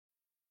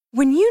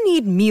When you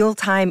need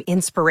mealtime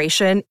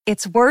inspiration,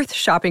 it's worth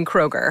shopping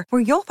Kroger,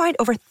 where you'll find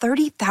over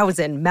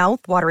 30,000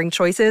 mouth-watering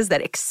choices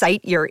that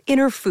excite your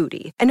inner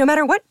foodie. And no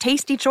matter what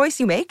tasty choice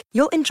you make,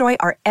 you'll enjoy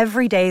our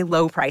everyday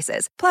low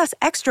prices, plus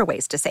extra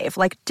ways to save,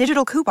 like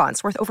digital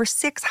coupons worth over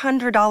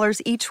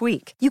 $600 each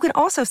week. You can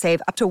also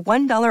save up to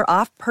 $1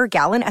 off per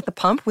gallon at the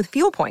pump with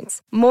fuel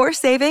points. More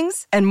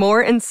savings and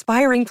more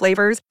inspiring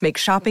flavors make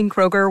shopping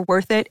Kroger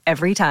worth it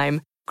every time.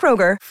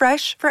 Kroger,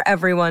 fresh for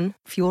everyone.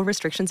 Fuel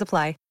restrictions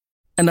apply.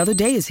 Another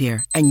day is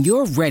here, and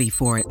you're ready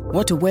for it.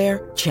 What to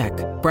wear? Check.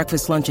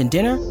 Breakfast, lunch, and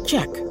dinner?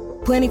 Check.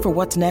 Planning for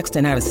what's next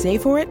and how to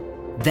save for it?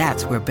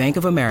 That's where Bank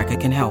of America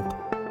can help.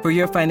 For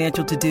your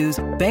financial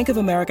to-dos, Bank of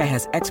America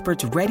has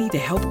experts ready to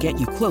help get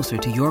you closer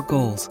to your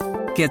goals.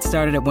 Get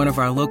started at one of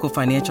our local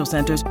financial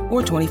centers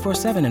or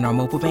 24/7 in our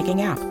mobile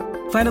banking app.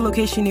 Find a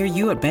location near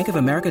you at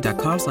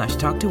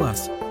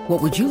bankofamerica.com/talktous. What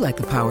would you like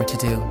the power to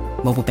do?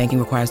 Mobile banking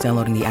requires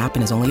downloading the app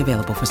and is only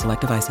available for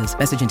select devices.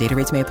 Message and data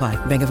rates may apply.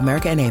 Bank of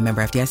America N.A.,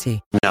 member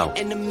FDIC. No.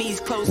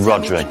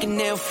 Rodri.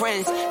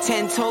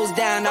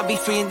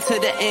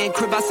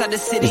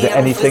 Is there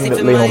anything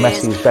that Lionel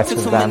Messi is better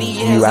than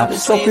you at?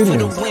 It's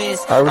opinions.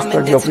 I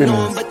respect your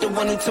opinions.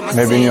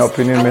 Maybe in your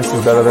opinion Messi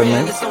is better than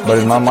me, but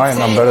in my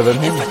mind I'm better than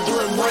him.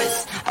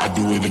 I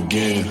do it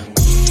again.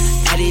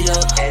 Add it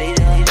up,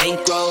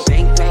 bankroll,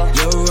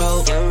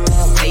 euro,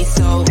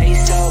 peso,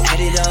 add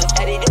it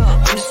up.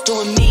 I'm just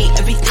doing me,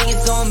 everything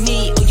is on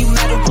me. Oh, you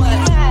matter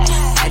what?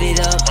 Add it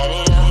up,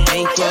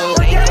 bankroll,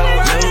 euro,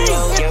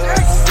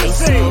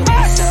 peso,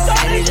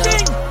 add it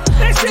up.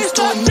 I'm just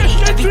doing me,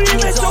 everything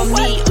is on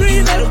me. Oh,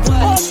 you matter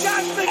what?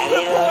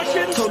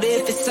 Told her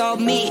if it's all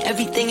me,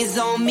 everything is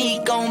on me.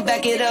 Gon'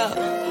 back it up.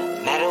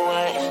 Matter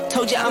what?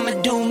 Told you I'ma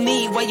do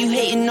me. Why you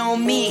hating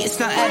on me? It's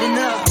not adding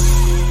up.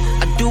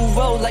 I do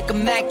roll like a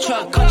Mack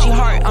truck. Country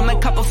heart, I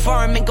might cop a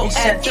farm and go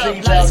act up.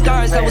 Like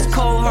scars, I was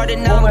cold-hearted,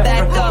 now I'm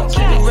back up. Keep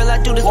it real, I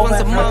do this once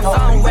a month. I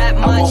don't rap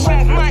much.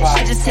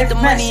 I just hit the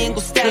money and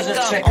go stack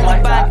up.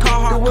 Only buy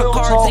Carhartt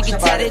cards and get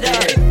tatted up.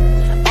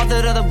 All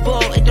that other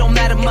bull, it don't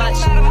matter much.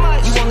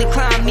 You only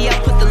climb me, I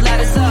put the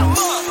ladders up.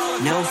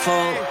 No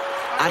fault,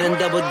 I done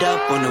doubled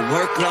up on the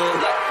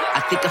workload. I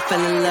think I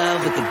fell in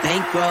love with the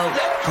bankroll.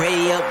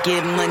 Pray up,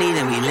 get money,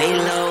 then we lay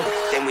low.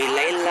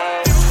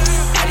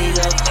 Add it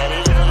up,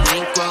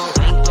 bankroll,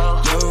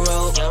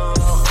 euro,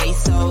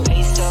 peso,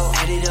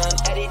 add it up.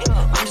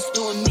 I'm just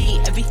doing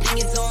me, everything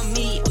is on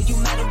me. Oh, you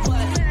matter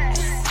what?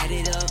 Add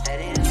it up,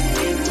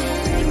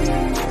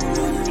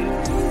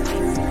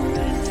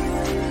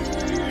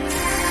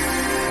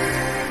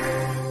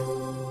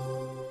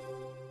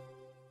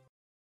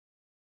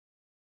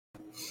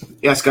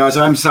 Yes, guys,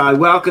 I'm Si.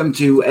 Welcome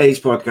to A's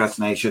Podcast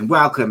Nation.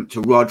 Welcome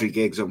to Rodri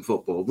Gigs on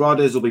Football.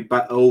 Rodders will be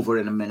back over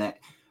in a minute.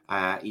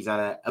 He's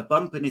had a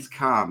bump in his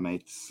car,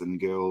 mates and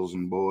girls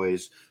and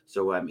boys.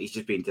 So he's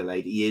just been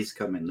delayed. He is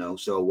coming, though.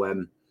 So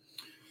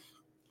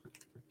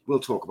we'll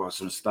talk about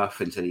some stuff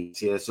until he's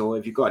here. So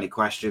if you've got any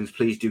questions,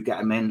 please do get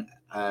them in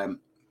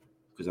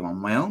because I'm on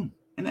my own,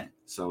 innit?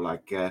 So,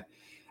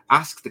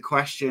 ask the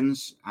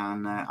questions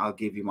and I'll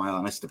give you my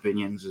honest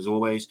opinions, as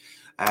always.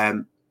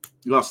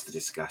 Lots to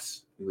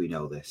discuss. We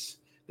know this.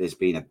 There's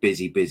been a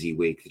busy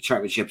week. The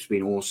Championship's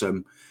been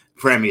awesome.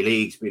 Premier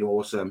League's been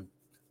awesome.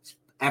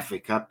 FA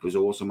Cup was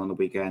awesome on the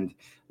weekend.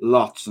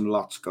 Lots and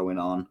lots going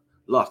on.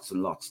 Lots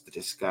and lots to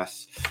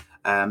discuss.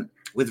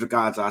 With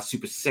regards to our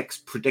Super 6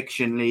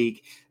 Prediction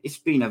League, it's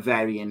been a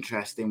very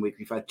interesting week.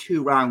 We've had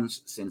 2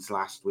 rounds since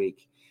last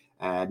week.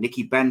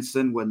 Nicky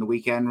Benson won the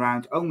weekend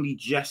round, only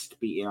just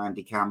beating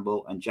Andy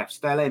Campbell and Jeff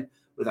Stelling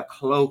with a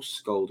close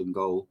golden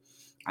goal.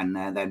 And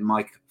then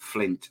Mike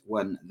Flint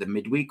won the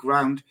midweek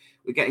round.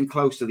 We're getting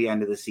close to the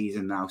end of the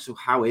season now. So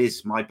how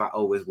is my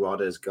battle with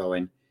Rodders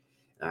going?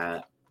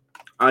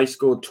 I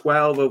scored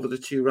 12 over the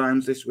 2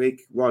 rounds this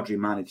week. Rodri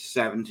managed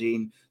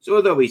 17. So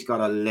although he's got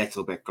a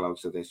little bit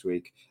closer this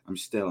week, I'm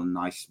still a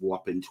nice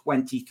whopping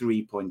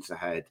 23 points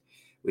ahead,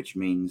 which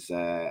means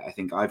I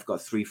think I've got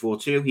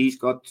 3-4-2. He's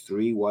got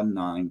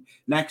 3-1-9.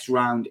 Next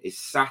round is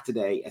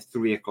Saturday at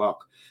 3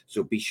 o'clock.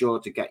 So be sure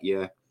to get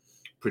your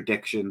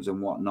predictions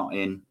and whatnot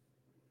in,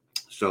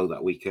 so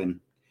that we can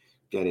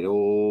get it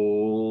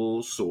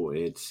all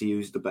sorted, see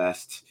who's the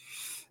best.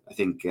 I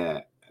think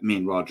me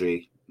and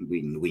Rodri,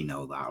 we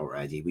know that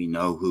already. We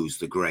know who's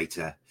the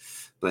greater.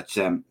 But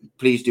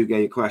please do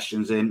get your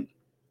questions in,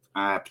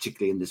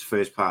 particularly in this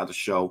first part of the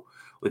show.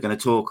 We're going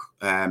to talk,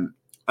 I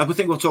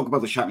think we'll talk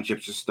about the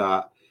Championships to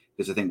start,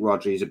 because I think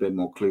Rodri is a bit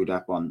more clued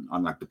up on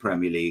like the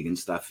Premier League and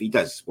stuff. He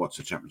does watch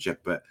the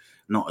Championship, but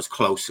not as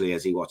closely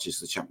as he watches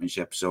the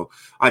Championship. So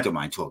I don't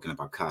mind talking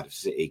about Cardiff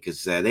City,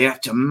 because they have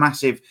to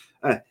massive,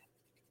 a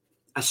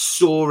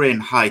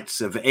soaring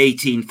heights of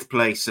 18th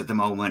place at the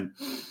moment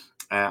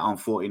on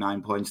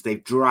 49 points.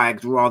 They've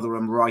dragged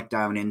Rotherham right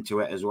down into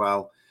it as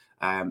well,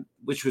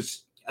 which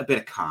was a bit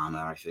of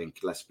karma, I think,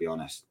 let's be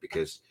honest,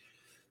 because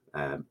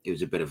it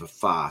was a bit of a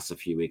farce a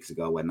few weeks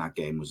ago when that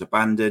game was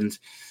abandoned.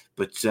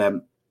 But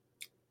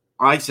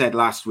I said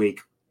last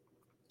week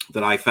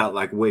that I felt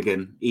like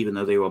Wigan, even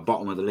though they were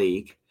bottom of the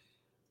league,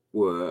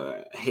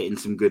 were hitting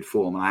some good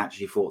form, and I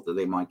actually thought that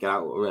they might get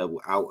out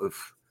of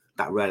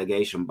that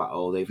relegation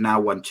battle. They've now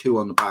won 2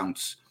 on the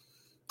bounce,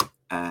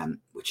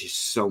 which is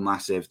so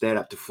massive. They're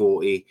up to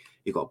 40.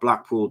 You've got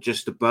Blackpool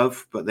just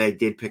above, but they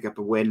did pick up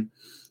a win.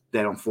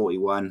 They're on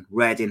 41.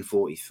 Reading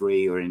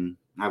 43,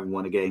 haven't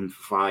won a game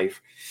for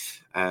 5.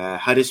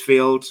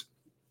 Huddersfield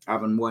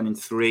haven't won in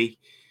 3.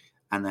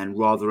 And then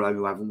Rotherham,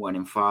 who haven't won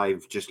in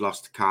 5, just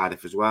lost to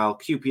Cardiff as well.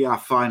 QPR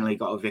finally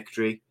got a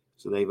victory,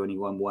 so they've only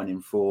won 1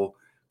 in 4.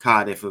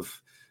 Cardiff have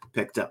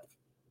picked up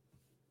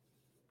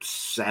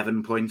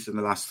 7 points in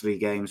the last 3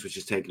 games, which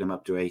has taken them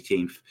up to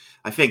 18th.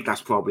 I think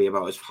that's probably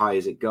about as high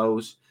as it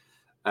goes.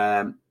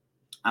 And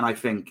I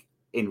think,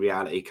 in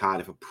reality,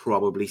 Cardiff are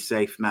probably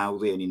safe now.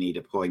 They only need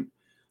a point.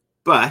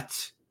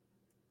 But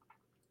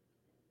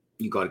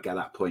you got to get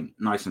that point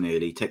nice and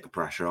early, take the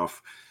pressure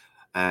off.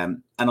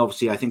 And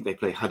obviously, I think they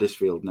play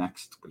Huddersfield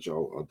next, which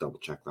I'll double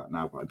check that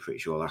now, but I'm pretty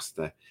sure that's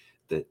the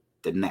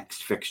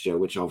next fixture,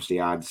 which obviously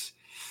adds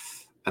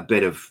a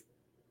bit of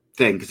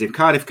thing. Because if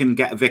Cardiff can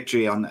get a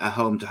victory at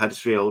home to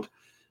Huddersfield,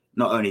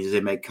 not only does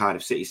it make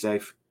Cardiff City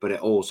safe, but it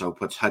also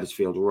puts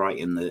Huddersfield right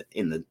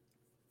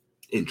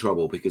in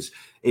trouble. Because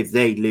if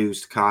they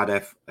lose to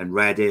Cardiff and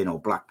Reading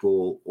or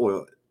Blackpool,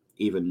 or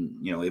even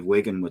if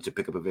Wigan were to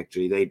pick up a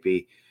victory, they'd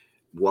be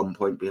 1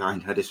 point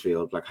behind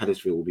Huddersfield. Like,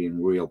 Huddersfield will be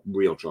in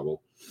real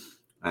trouble,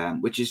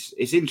 which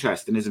is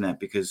interesting, isn't it?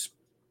 Because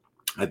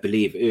I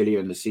believe earlier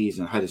in the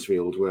season,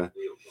 Huddersfield were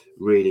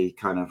really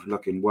kind of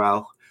looking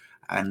well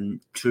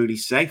and truly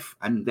safe,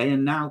 and they are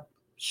now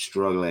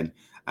struggling.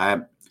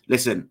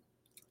 Listen,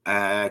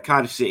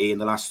 Cardiff City in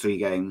the last 3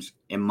 games,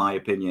 in my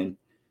opinion,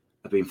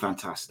 have been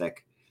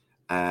fantastic.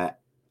 I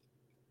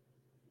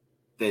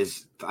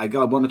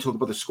want to talk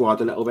about the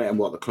squad a little bit and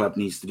what the club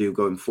needs to do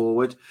going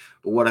forward.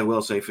 But what I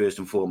will say first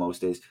and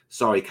foremost is,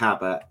 sorry,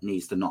 Cabba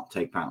needs to not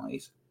take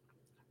penalties.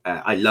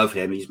 I love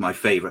him. He's my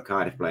favourite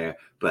Cardiff player,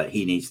 but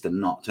he needs to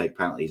not take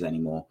penalties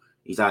anymore.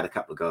 He's had a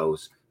couple of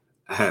goals.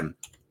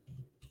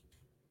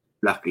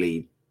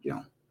 Luckily,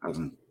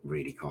 hasn't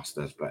really cost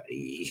us, but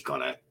he's got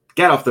to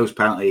get off those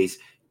penalties.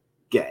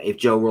 If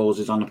Joe Rolls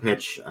is on the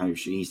pitch, I'm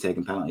sure he's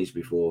taken penalties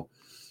before.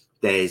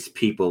 There's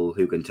people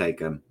who can take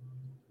them.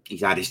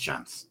 He's had his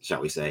chance,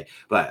 shall we say.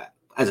 But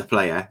as a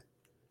player,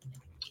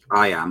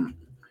 I am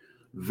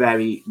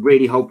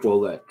really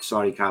hopeful that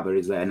Sorry Cabba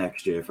is there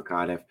next year for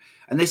Cardiff.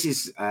 And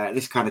this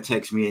kind of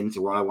takes me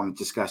into what I want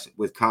to discuss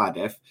with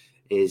Cardiff.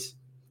 Is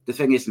the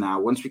thing is now,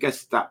 once we get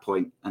to that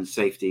point and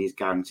safety is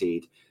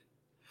guaranteed,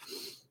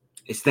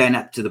 it's then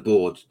up to the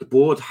board. The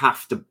board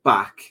have to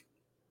back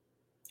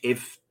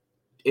if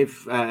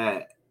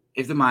the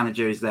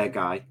manager is their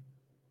guy,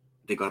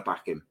 they got to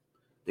back him.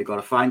 They've got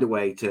to find a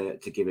way to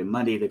give him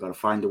money. They've got to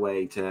find a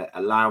way to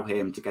allow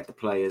him to get the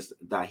players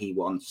that he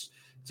wants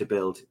to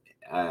build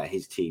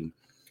his team.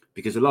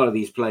 Because a lot of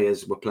these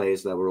players were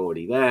players that were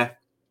already there.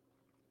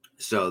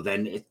 So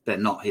then they're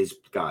not his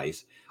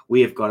guys.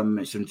 We have got to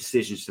make some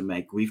decisions to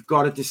make. We've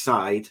got to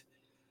decide.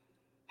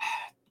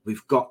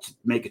 We've got to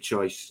make a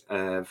choice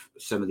of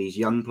some of these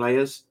young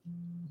players.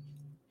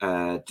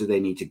 Do they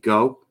need to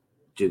go?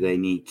 Do they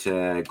need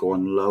to go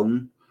on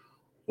loan?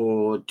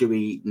 Or do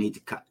we need to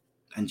cut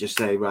and just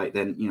say, right,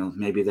 then,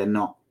 maybe they're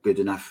not good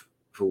enough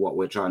for what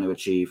we're trying to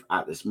achieve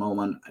at this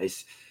moment?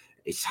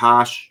 It's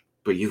harsh,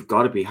 but you've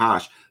got to be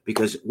harsh.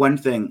 Because one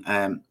thing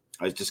I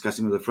was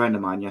discussing with a friend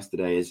of mine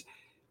yesterday is,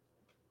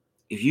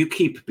 if you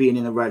keep being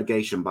in a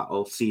relegation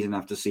battle season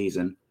after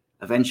season,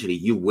 eventually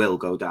you will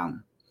go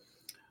down.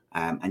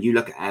 And you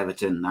look at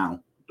Everton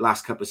now,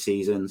 last couple of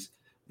seasons,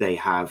 they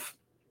have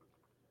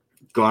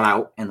got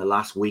out in the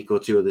last week or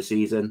 2 of the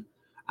season.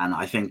 And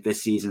I think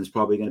this season's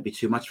probably going to be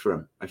too much for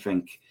them. I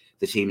think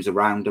the teams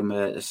around them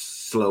are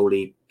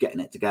slowly getting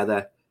it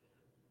together.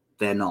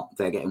 They're not.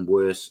 They're getting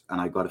worse.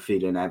 And I've got a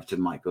feeling Everton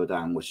might go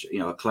down, which,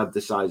 a club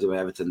the size of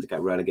Everton to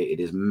get relegated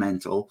is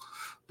mental.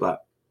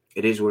 But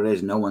it is what it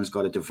is. No one's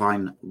got a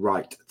divine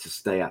right to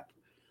stay up.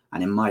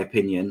 And in my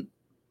opinion,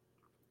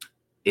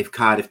 if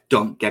Cardiff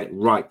don't get it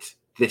right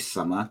this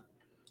summer,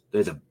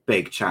 there's a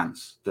big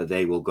chance that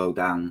they will go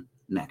down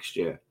next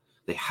year.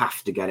 They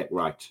have to get it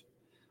right.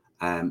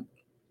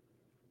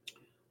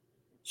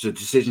 So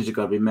decisions have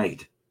got to be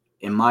made.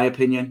 In my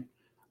opinion,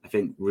 I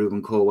think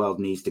Ruben Corwell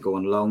needs to go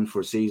on loan for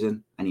a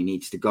season, and he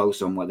needs to go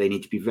somewhere. They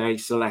need to be very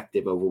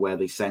selective over where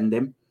they send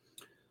him.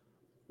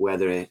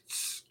 Whether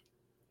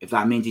if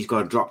that means he's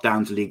got to drop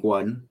down to League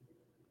One,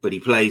 but he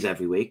plays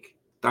every week,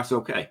 that's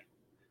okay.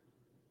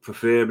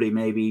 Preferably,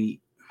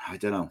 maybe, I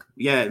don't know.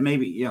 Yeah,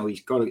 maybe,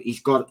 he's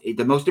got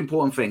the most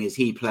important thing is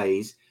he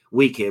plays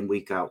week in,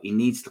 week out. He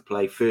needs to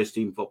play first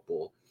team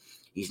football.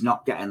 He's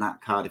not getting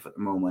that Cardiff at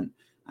the moment.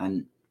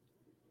 And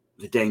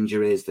the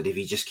danger is that if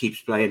he just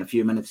keeps playing a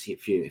few minutes here,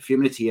 a few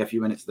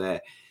minutes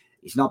there,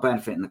 he's not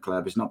benefiting the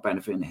club. It's not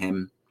benefiting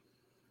him.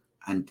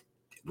 And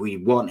we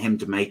want him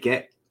to make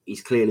it.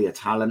 He's clearly a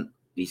talent.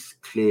 He's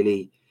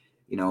clearly,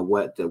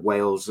 what the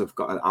Wales have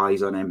got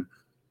eyes on him.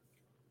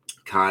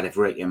 Cardiff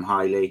rate him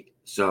highly.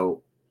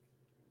 So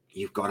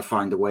you've got to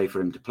find a way for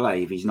him to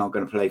play. If he's not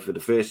going to play for the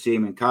first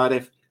team in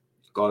Cardiff,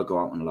 he's Got to go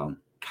out on loan.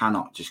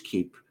 Cannot just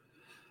keep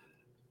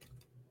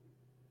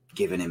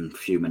giving him a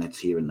few minutes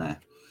here and there.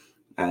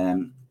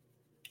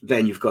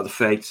 Then you've got the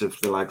fates of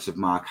the likes of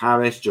Mark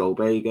Harris, Joel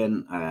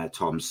Bagan,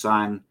 Tom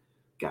Sang,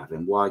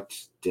 Gavin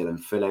White, Dylan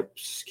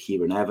Phillips,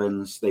 Kieran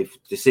Evans. They've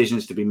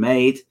decisions to be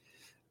made.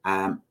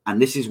 And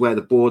this is where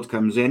the board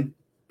comes in,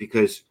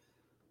 because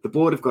the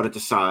board have got to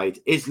decide,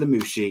 is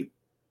Lamouchi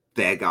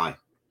their guy?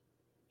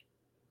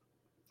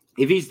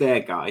 If he's their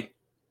guy,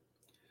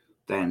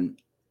 then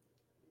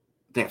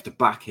they have to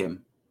back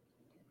him.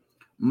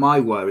 My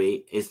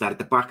worry is that at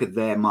the back of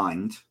their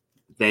mind,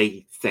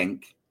 they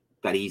think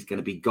that he's going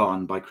to be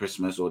gone by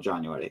Christmas or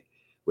January,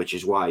 which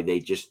is why they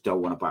just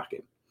don't want to back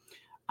him.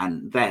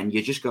 And then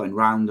you're just going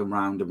round and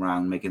round and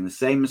round, making the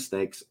same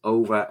mistakes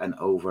over and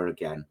over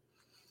again.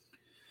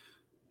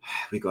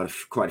 We got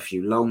quite a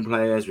few loan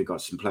players. We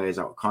got some players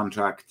out of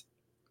contract.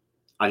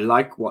 I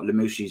like what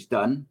Lamouchi's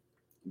done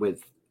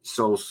with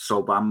Sol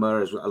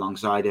Bamba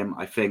alongside him.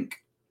 I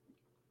think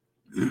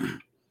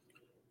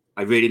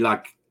I really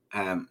like.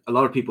 A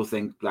lot of people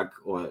think, like,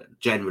 or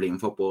generally in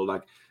football,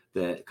 like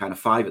the kind of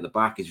five at the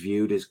back is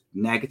viewed as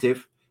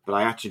negative. But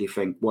I actually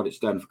think what it's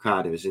done for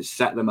Cardiff is it's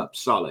set them up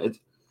solid,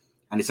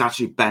 and it's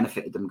actually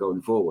benefited them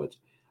going forward.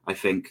 I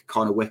think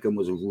Connor Wickham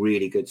was a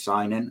really good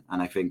signing,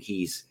 and I think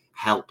he's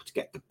helped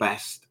get the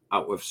best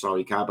out of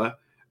Sori Kaba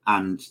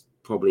and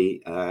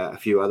probably a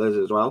few others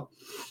as well.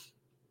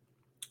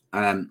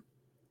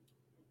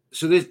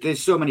 So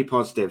there's so many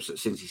positives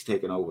since he's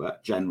taken over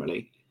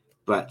generally,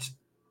 but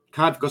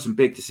Cardiff got some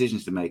big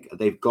decisions to make.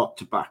 They've got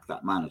to back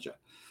that manager.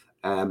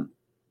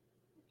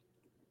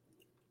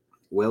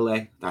 Will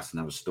they? That's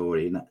another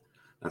story, isn't it?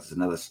 That's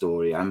another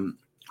story.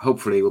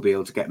 Hopefully we'll be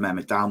able to get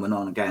Mehmet Dalman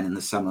on again in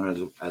the summer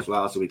as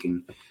well, so we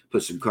can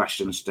put some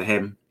questions to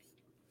him.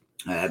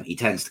 He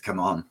tends to come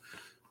on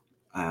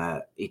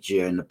each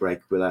year in the break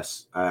with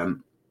us,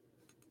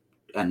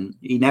 and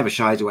he never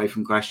shies away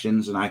from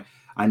questions. And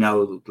I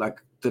know,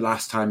 like, the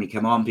last time he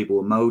came on, people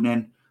were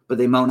moaning, but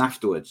they moan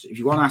afterwards. If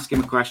you want to ask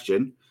him a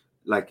question,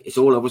 like, it's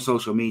all over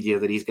social media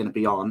that he's going to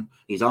be on.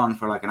 He's on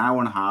for like an hour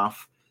and a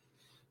half,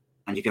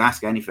 and you can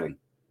ask anything.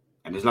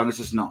 And as long as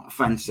it's not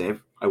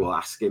offensive, I will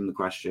ask him the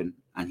question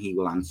and he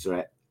will answer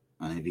it.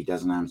 And if he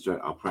doesn't answer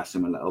it, I'll press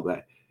him a little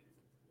bit.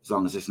 As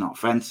long as it's not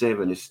offensive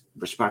and it's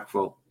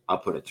respectful, I'll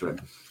put it to him.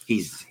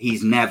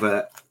 He's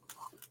never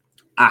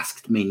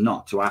asked me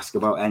not to ask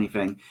about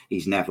anything.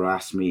 He's never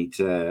asked me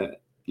to,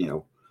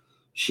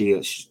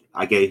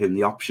 I gave him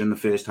the option the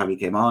first time he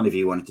came on, if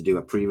he wanted to do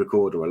a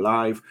pre-record or a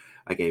live.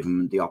 I gave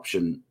him the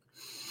option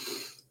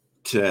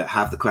to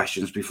have the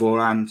questions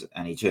beforehand,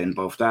 and he turned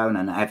both down.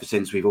 And ever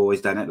since, we've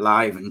always done it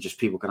live, and just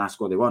people can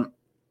ask what they want,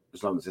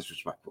 as long as it's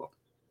respectful.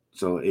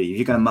 So if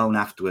you're going to moan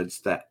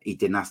afterwards that he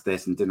didn't ask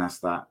this and didn't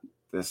ask that,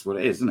 that's what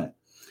it is, isn't it?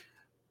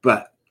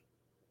 But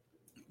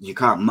you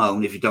can't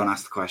moan if you don't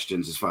ask the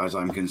questions, as far as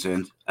I'm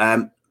concerned.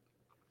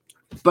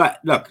 But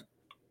look,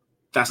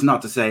 that's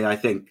not to say I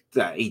think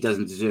that he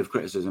doesn't deserve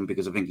criticism,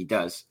 because I think he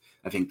does.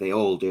 I think they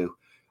all do.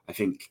 I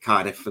think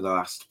Cardiff for the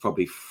last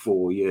probably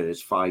 5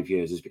 years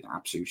has been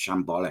absolute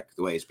shambolic,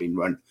 the way it's been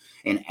run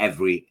in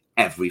every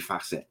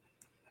facet.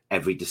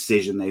 Every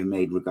decision they've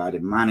made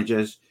regarding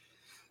managers,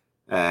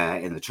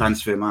 in the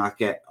transfer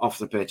market, off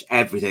the pitch,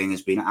 everything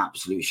has been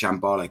absolutely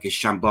shambolic. It's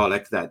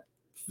shambolic that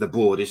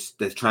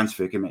the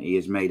transfer committee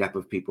is made up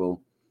of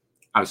people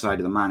outside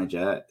of the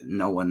manager.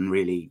 No one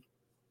really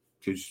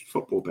who's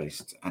football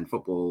based and a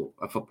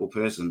football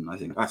person. I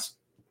think that's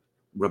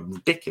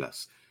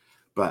ridiculous,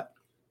 but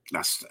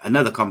that's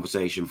another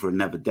conversation for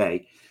another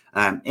day.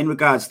 In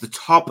regards to the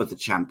top of the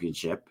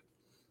championship,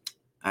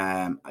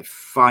 I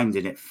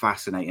finding it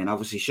fascinating.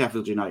 Obviously,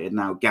 Sheffield United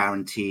now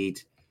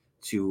guaranteed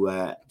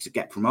to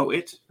get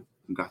promoted.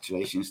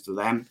 Congratulations to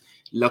them.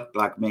 Looked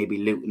like maybe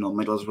Luton or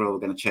Middlesbrough were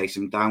going to chase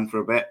them down for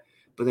a bit,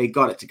 but they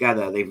got it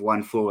together. They've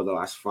won 4 of the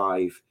last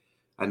 5.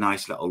 A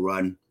nice little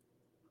run.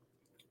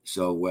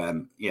 So,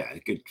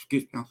 good.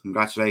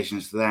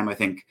 Congratulations to them. I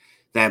think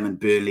them and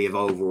Burnley have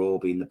overall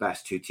been the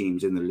best 2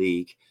 teams in the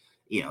league.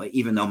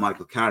 Even though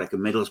Michael Carrick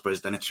and Middlesbrough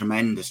has done a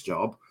tremendous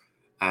job,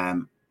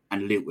 and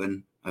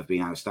Luton have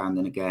been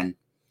outstanding again.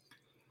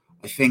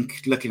 I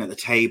think looking at the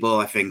table,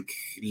 I think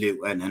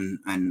Luton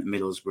and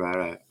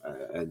Middlesbrough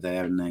are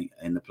there in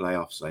the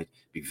playoffs. I'd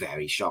be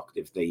very shocked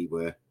if they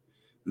were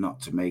not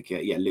to make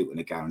it. Yeah, Luton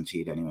are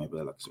guaranteed anyway, by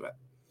the looks of it.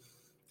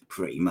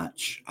 Pretty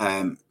much.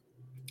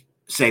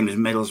 Same as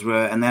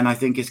Middlesbrough. And then I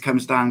think it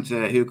comes down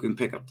to who can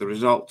pick up the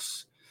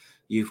results.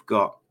 You've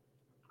got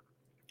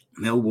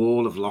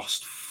Millwall have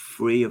lost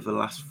 3 of the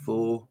last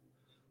 4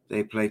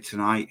 they played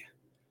tonight.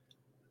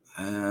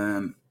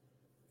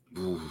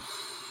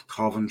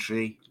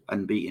 Coventry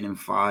unbeaten in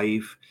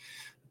 5.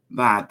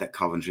 Bad that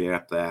Coventry are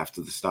up there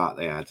after the start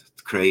they had.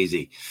 It's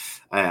crazy.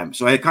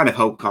 So I kind of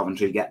hope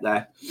Coventry get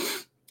there.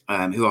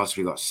 Who else have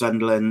we got?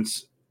 Sunderland.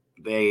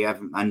 They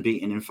haven't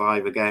unbeaten in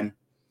 5 again.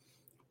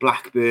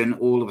 Blackburn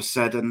all of a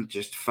sudden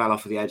just fell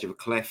off the edge of a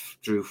cliff,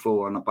 drew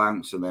 4 on a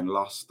bounce, and then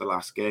lost the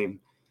last game.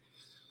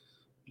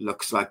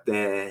 Looks like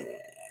they're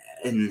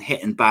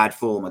hitting bad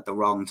form at the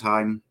wrong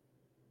time.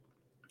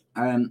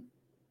 And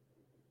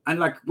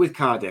like with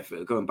Cardiff,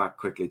 going back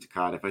quickly to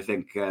Cardiff, I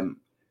think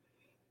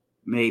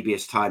maybe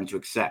it's time to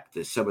accept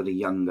that some of the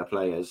younger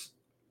players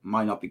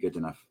might not be good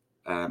enough.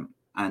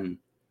 And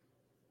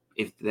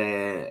if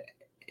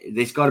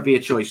there's got to be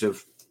a choice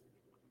of,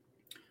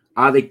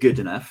 are they good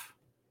enough,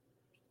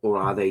 or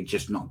are they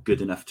just not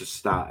good enough to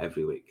start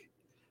every week?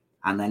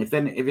 And then if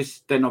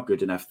they're not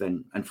good enough,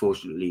 then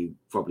unfortunately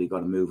probably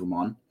got to move them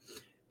on.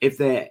 If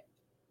they're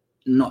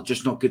not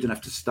good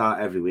enough to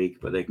start every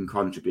week, but they can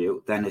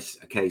contribute, then it's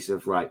a case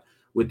of, right,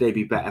 would they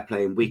be better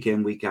playing week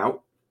in, week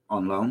out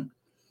on loan,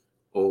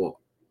 or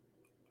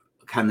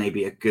can they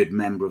be a good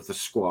member of the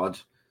squad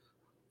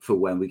for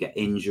when we get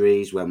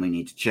injuries, when we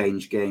need to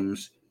change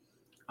games?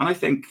 And I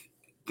think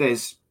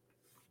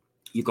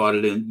you've got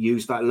to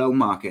use that loan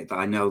market. That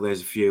I know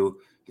there's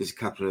a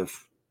couple of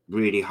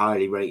really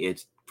highly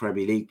rated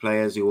Premier League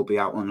players who will be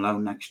out on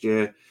loan next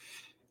year.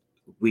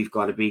 We've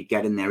got to be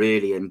getting there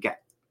early and get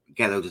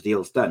those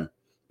deals done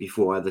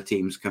before other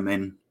teams come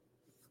in.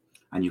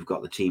 And you've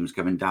got the teams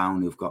coming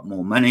down who've got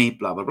more money,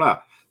 blah, blah,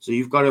 blah. So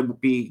you've got to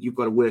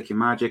work your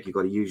magic. You've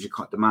got to use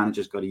the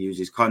manager's got to use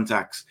his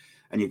contacts,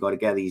 and you've got to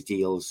get these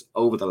deals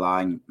over the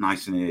line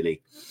nice and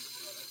early.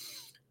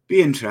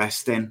 Be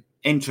interesting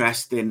end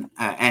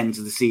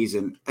of the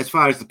season. As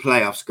far as the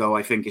playoffs go,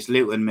 I think it's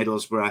Luton,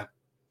 Middlesbrough,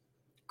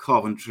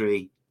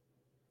 Coventry,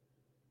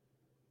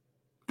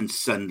 and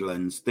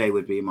Sunderland. They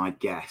would be my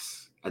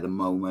guess at the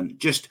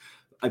moment.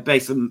 I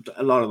base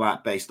a lot of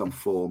that based on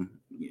form.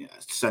 Yeah,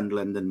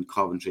 Sunderland and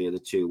Coventry are the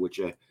two which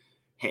are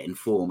hitting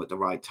form at the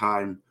right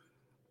time.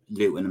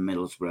 Luton and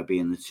Middlesbrough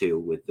being the two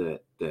with the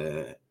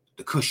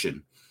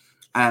cushion.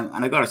 And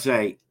I got to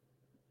say,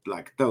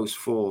 like, those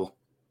four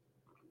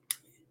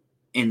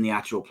in the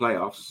actual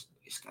playoffs,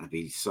 it's going to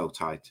be so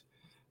tight.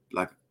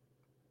 Like,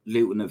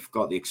 Luton have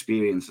got the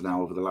experience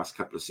now over the last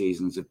couple of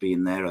seasons of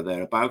being there or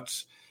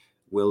thereabouts.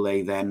 Will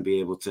they then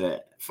be able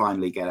to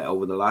finally get it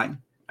over the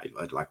line?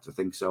 I'd like to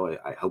think so.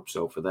 I hope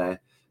so for their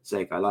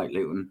sake. I like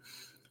Luton.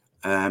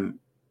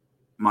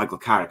 Michael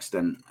Carrick's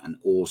done an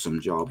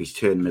awesome job. He's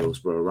turned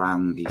Middlesbrough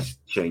around. He's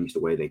changed the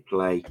way they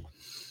play.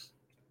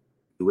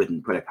 You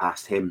wouldn't put it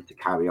past him to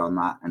carry on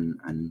that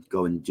and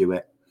go and do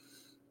it.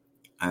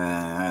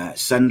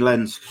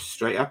 Sunderland,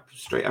 straight up.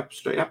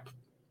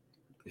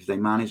 If they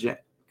manage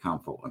it,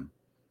 can't fault them.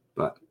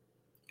 But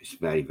it's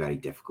very, very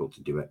difficult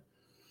to do it.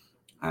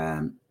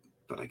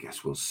 But I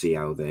guess we'll see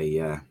how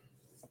they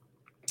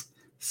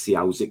see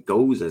how it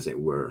goes, as it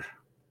were.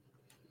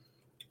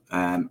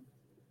 We're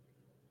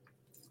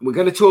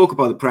going to talk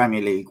about the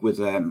Premier League with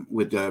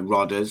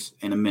Rodders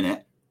in a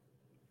minute.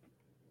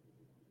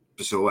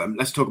 So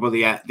let's talk about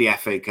the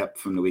FA Cup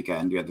from the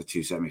weekend. We had the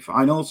two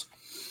semi-finals.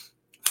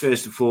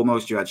 First and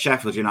foremost, you had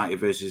Sheffield United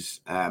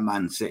versus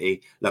Man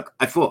City. Look,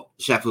 I thought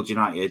Sheffield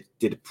United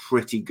did a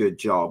pretty good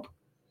job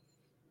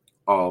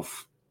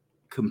of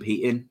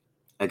competing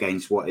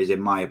against what is,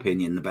 in my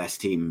opinion, the best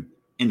team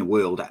in the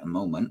world at the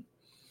moment.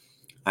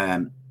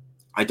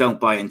 I don't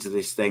buy into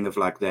this thing of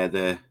like they're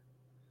the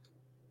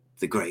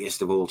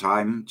greatest of all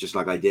time, just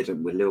like I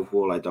didn't with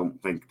Liverpool. I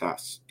don't think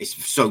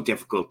it's so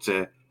difficult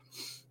to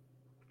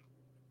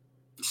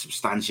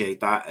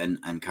substantiate that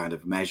and kind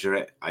of measure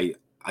it.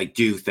 I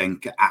do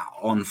think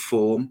on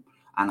form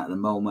and at the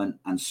moment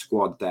and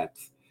squad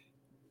depth,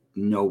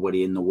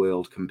 nobody in the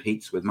world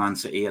competes with Man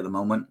City at the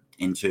moment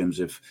in terms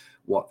of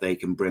what they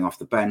can bring off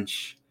the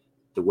bench,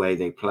 the way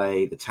they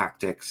play, the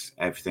tactics,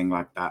 everything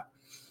like that.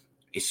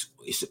 It's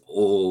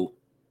all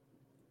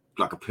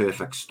like a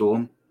perfect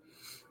storm.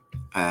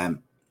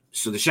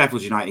 So the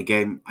Sheffield United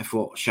game, I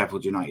thought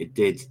Sheffield United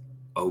did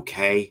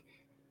okay.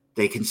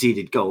 They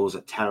conceded goals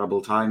at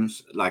terrible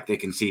times. Like they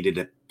conceded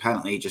a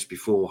penalty just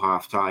before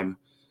half-time.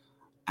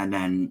 And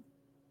then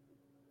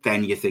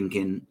you're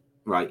thinking,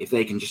 right, if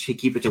they can just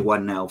keep it to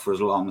 1-0 for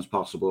as long as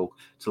possible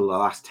till the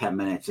last 10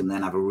 minutes and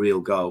then have a real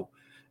go.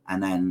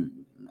 And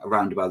then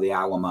around about the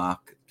hour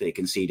mark, they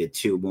conceded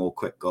two more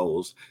quick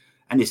goals.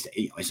 And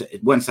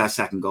once that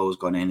second goal has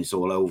gone in, it's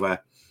all over.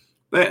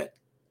 But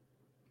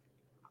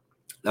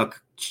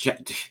look,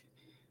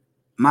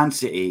 Man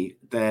City,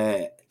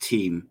 their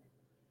team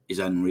is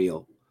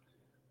unreal.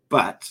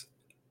 But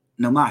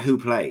no matter who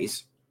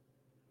plays,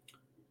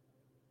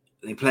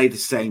 they play the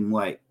same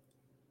way.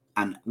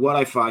 And what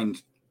I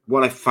found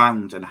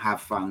and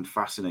have found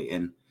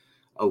fascinating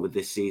over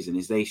this season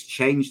is they've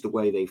changed the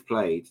way they've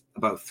played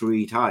about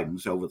 3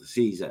 times over the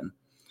season.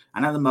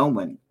 And at the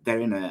moment,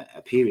 they're in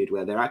a period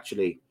where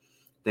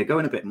they're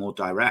going a bit more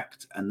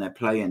direct and they're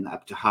playing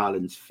up to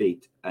Haaland's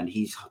feet. And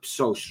he's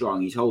so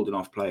strong. He's holding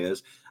off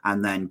players.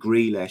 And then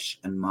Grealish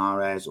and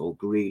Mahrez, or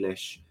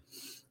Grealish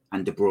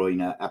and De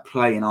Bruyne, are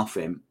playing off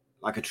him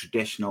like a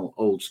traditional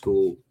old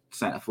school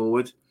centre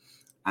forward.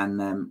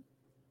 And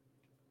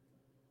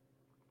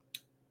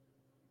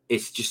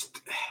it's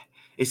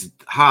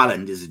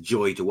Haaland is a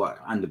joy to watch,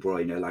 and De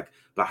Bruyne.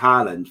 But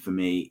Haaland, for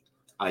me,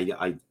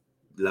 I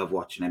love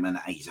watching him, and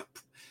he's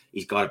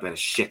got a bit of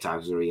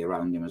shithousery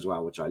around him as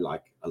well, which I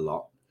like a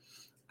lot.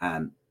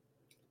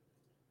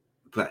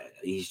 but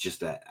he's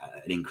just an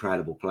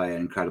incredible player,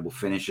 an incredible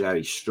finisher.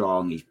 He's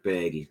strong, he's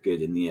big, he's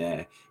good in the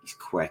air, he's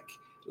quick.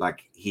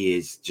 Like, he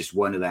is just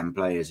one of them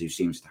players who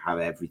seems to have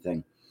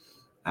everything.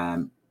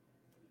 And,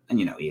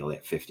 you know, he'll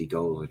hit 50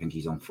 goals. I think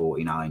he's on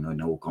 49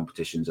 in all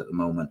competitions at the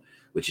moment,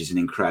 which is an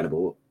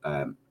incredible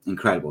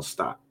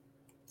stat.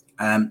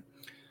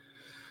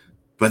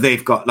 But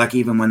they've got, like,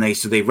 even when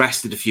they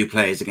rested a few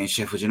players against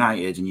Sheffield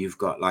United, and you've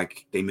got,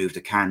 like, they moved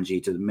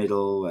Akanji to the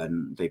middle,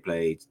 and they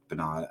played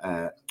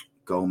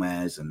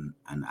Gomez and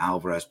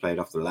Alvarez played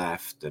off the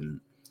left, and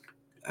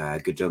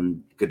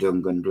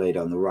Gundogan played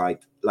on the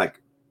right.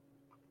 Like,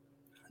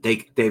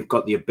 they've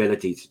got the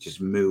ability to just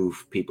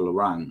move people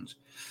around,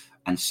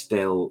 and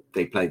still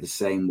they play the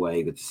same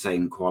way with the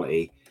same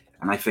quality.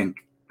 And I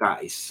think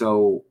that is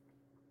so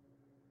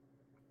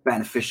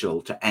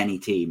beneficial to any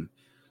team,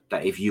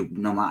 that if you,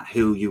 no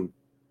matter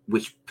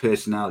which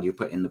personnel you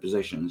put in the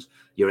positions,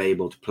 you're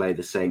able to play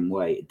the same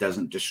way. It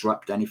doesn't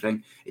disrupt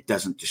anything. It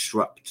doesn't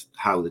disrupt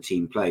how the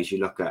team plays. You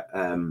look at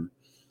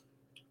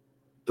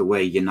the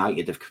way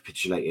United have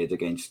capitulated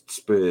against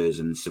Spurs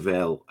and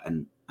Seville,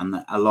 and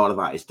a lot of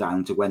that is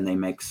down to when they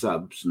make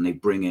subs and they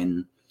bring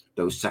in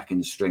those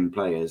second string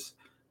players.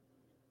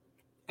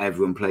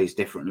 Everyone plays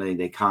differently.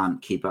 They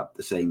can't keep up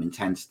the same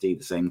intensity,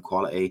 the same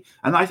quality.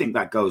 And I think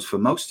that goes for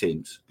most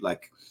teams.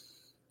 Like,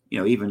 you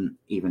know, even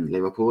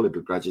Liverpool, it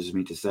begrudges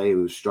me to say,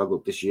 who've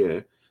struggled this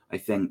year. I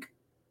think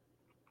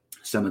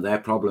some of their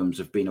problems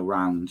have been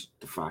around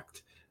the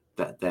fact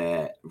that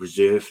their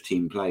reserve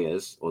team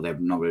players, or they're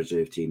not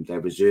reserve team, their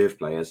reserve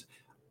players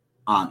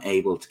aren't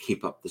able to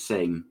keep up the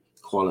same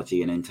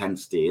quality and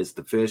intensity as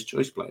the first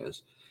choice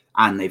players.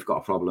 And they've got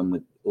a problem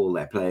with all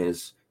their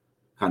players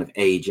kind of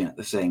aging at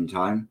the same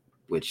time,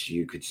 which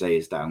you could say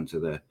is down to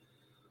the,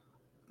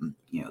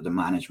 you know, the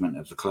management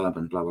of the club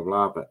and blah, blah,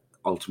 blah. But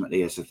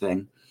ultimately it's a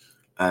thing.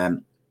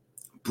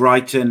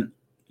 Brighton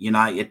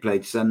United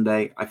played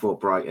Sunday. I thought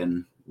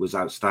Brighton was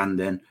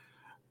outstanding.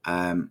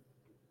 I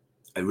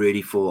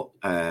really thought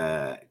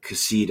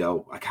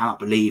Casido, I cannot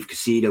believe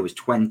Casido was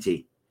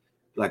 20.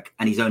 Like,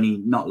 and he's only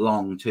not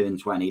long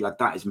turned 20. Like,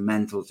 that is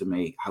mental to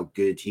me, how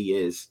good he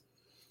is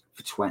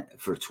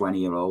for a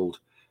 20-year-old.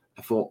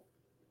 I thought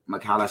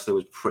McAllister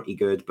was pretty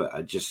good, but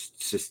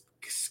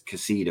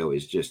Casido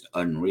is just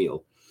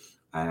unreal.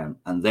 And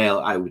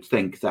I would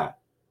think that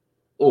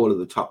all of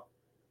the top,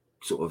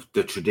 sort of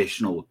the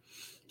traditional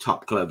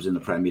top clubs in the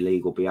Premier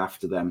League will be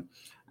after them.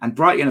 And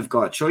Brighton have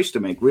got a choice to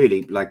make,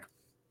 really. Like,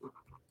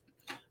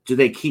 do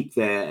they keep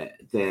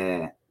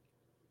their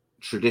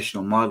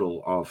traditional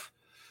model of,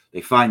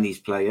 they find these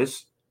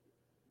players,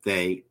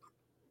 they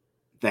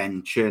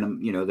then churn them,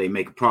 you know, they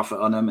make a profit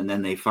on them, and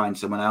then they find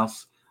someone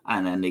else,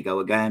 and then they go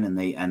again, and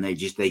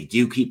they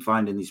do keep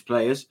finding these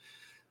players?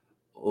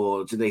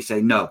 Or do they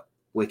say, no,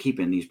 we're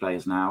keeping these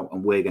players now,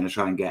 and we're going to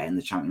try and get in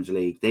the Champions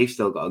League? They've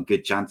still got a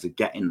good chance of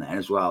getting there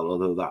as well,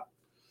 although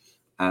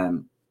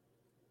that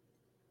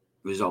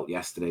result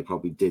yesterday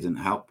probably didn't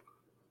help,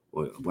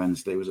 or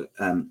Wednesday was it?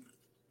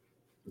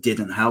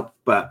 Didn't help,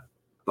 but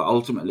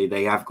ultimately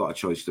they have got a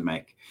choice to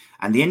make.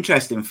 And the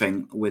interesting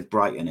thing with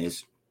Brighton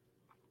is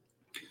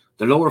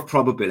the law of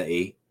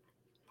probability,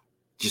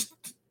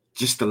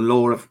 just the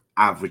law of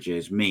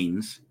averages,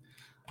 means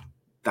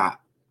that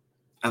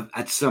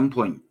at some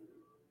point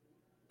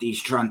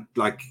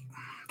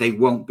they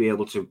won't be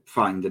able to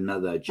find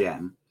another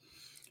gem.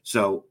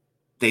 So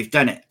they've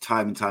done it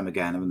time and time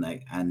again, haven't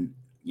they? And,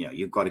 you know,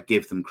 you've got to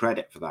give them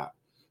credit for that.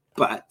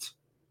 But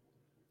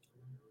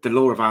the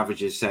law of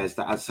averages says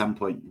that at some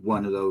point,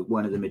 one of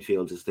the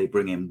midfielders they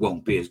bring in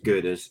won't be as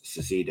good as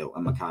Casido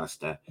and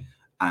McAllister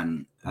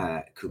and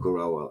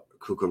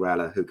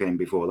Cucurella, who came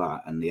before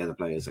that, and the other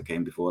players that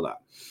came before that.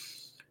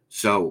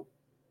 So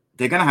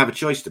they're going to have a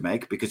choice to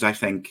make, because I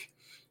think,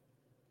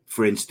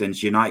 for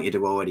instance, United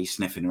are already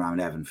sniffing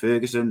around Evan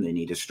Ferguson. They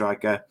need a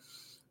striker.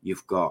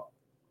 You've got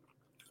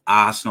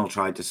Arsenal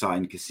tried to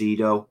sign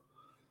Casido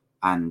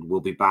and will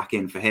be back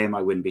in for him.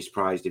 I wouldn't be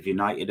surprised if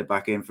United are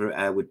back in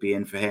would be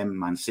in for him,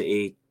 Man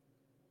City.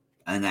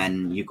 And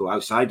then you go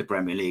outside the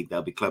Premier League,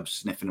 there'll be clubs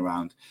sniffing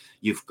around.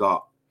 You've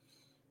got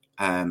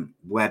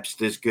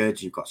Webster's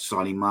good. You've got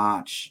Solly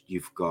March.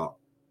 You've got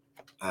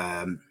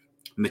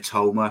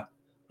Mitoma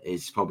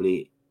is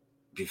probably,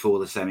 before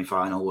the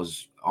semi-final,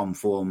 was on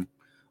form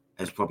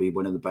as probably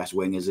one of the best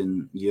wingers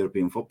in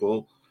European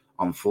football,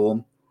 on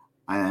form.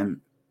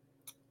 And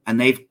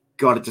they've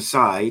got to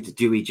decide,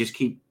 do we just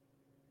keep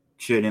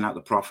churning out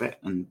the profit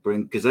and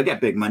bring, because they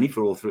get big money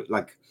for all three.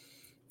 Like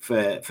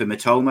for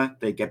Mitoma,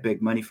 they get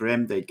big money for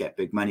him. They'd get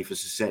big money for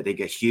Caicedo. They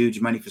get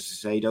huge money for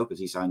Caicedo because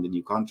he signed a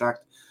new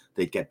contract.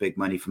 They'd get big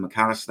money for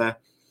McAllister.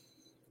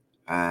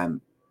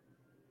 And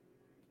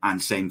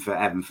same for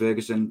Evan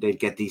Ferguson. They'd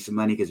get decent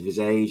money because of his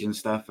age and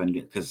stuff. And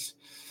because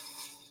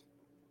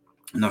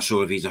I'm not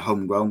sure if he's a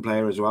homegrown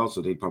player as well.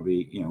 So they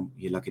probably, you know,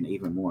 you're looking at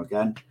even more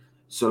again.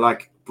 So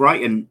like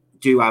Brighton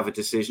do have a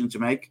decision to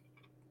make.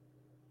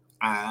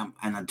 And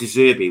De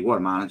Zerbi, what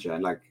a manager.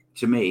 Like,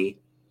 to me,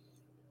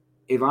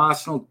 if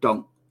Arsenal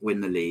don't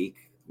win the league,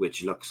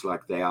 which looks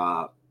like they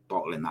are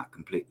bottling that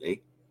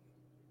completely,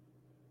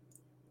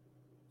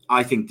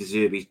 I think De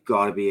Zerbi's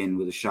got to be in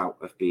with a shout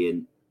of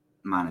being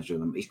manager of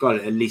them. He's got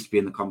to at least be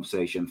in the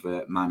conversation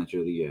for manager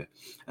of the year.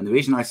 And the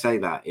reason I say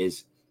that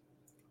is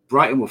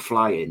Brighton were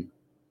flying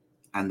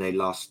and they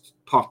lost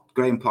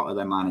Graham Potter,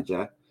 their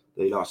manager.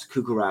 They lost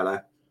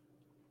Cucurella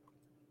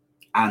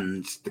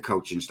and the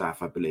coaching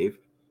staff, I believe.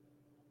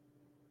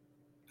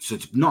 So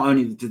not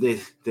only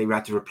did they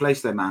had to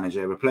replace their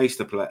manager, replace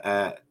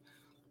the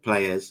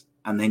players,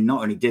 and they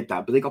not only did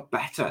that, but they got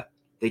better.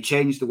 They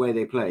changed the way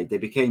they played. They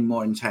became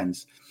more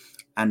intense.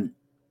 And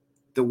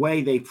the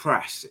way they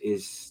press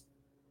is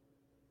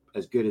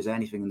as good as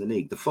anything in the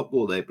league. The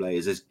football they play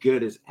is as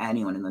good as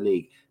anyone in the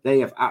league. They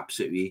have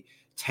absolutely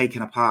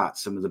taken apart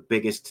some of the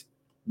biggest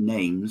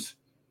names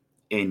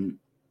in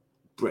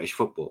British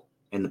football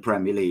in the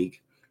Premier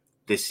League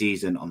this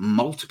season on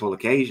multiple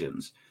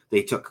occasions.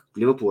 They took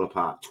Liverpool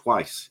apart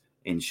twice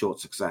in short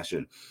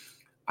succession.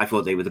 I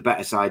thought they were the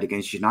better side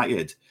against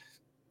United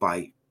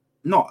by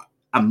not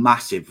a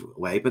massive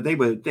way, but they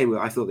were.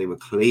 I thought they were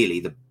clearly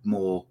the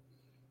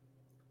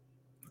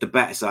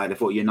better side. I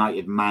thought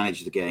United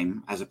managed the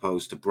game as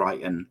opposed to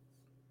Brighton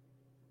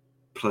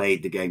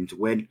played the game to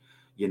win.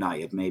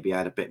 United maybe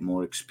had a bit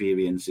more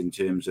experience in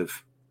terms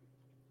of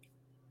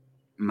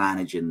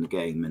managing the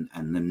game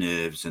and the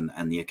nerves and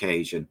the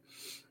occasion.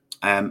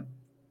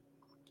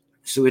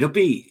 So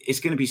it's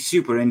going to be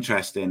super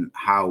interesting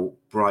how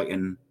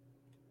Brighton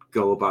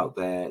go about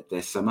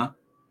their summer.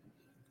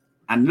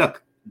 And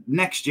look,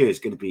 next year is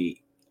going to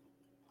be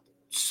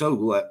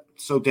so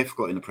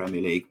difficult in the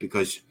Premier League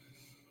because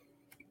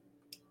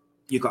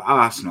you've got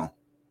Arsenal.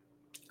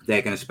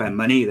 They're going to spend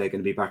money. They're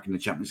going to be back in the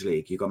Champions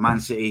League. You've got Man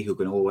City, who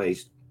can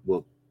always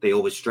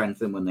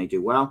strengthen when they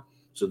do well.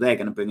 So they're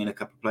going to bring in a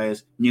couple of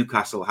players.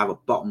 Newcastle have a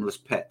bottomless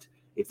pit.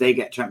 If they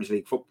get Champions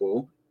League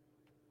football,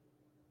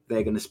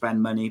 they're going to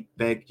spend money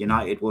big.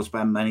 United will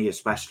spend money,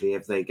 especially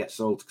if they get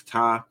sold to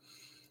Qatar,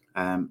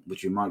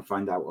 which we might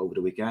find out over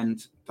the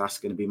weekend. That's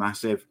going to be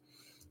massive.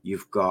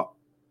 You've got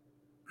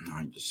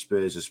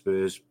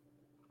Spurs.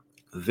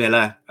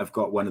 Villa have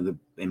got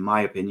in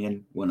my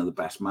opinion, one of the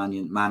best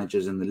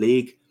managers in the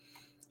league.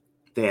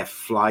 They're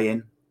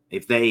flying.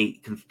 If they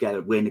can get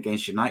a win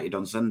against United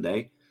on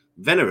Sunday,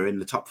 Villa are in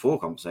the top 4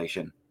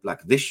 conversation,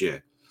 like this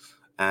year.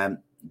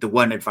 The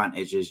one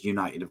advantage is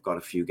United have got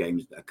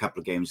a couple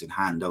of games in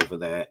hand over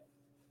their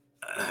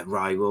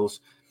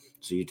rivals.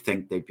 So you'd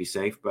think they'd be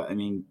safe. But I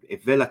mean,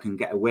 if Villa can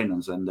get a win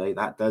on Sunday,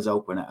 that does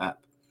open it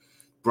up.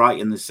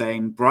 Brighton the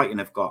same. Brighton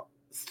have got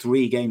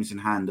 3 games in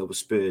hand over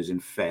Spurs in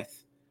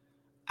 5th,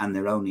 and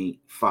they're only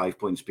 5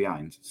 points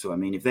behind. So, I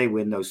mean, if they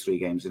win those 3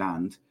 games in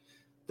hand,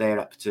 they're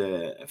up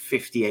to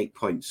 58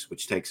 points,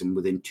 which takes them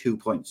within 2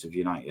 points of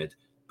United.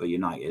 But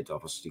United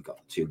obviously got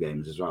 2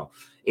 games as well.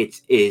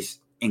 It is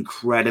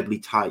incredibly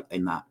tight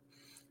in that.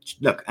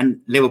 Look,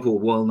 and Liverpool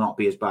will not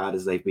be as bad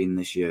as they've been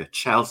this year.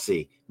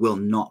 Chelsea will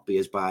not be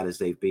as bad as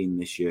they've been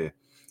this year.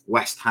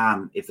 West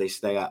Ham, if they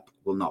stay up,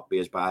 will not be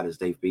as bad as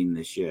they've been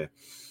this year.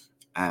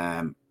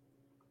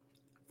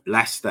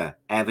 Leicester,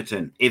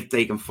 Everton, if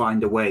they can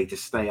find a way to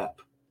stay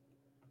up,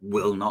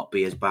 will not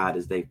be as bad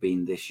as they've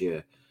been this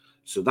year.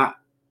 So that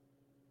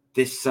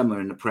this summer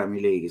in the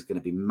Premier League is going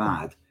to be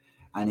mad.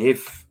 And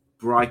if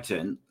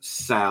Brighton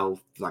sell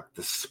like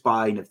the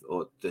spine of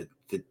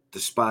the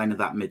spine of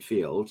that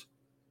midfield,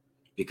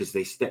 because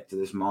they stick to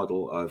this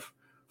model of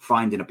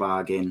finding a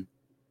bargain,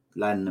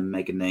 letting them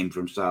make a name for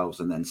themselves,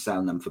 and then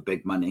selling them for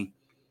big money,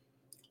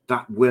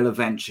 that will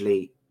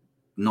eventually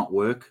not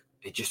work.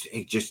 It's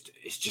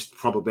just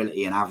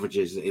probability and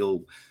averages.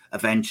 They'll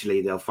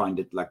find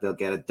it, like they'll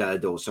get a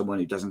dud or someone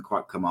who doesn't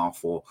quite come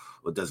off or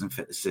doesn't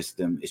fit the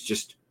system. It's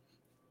just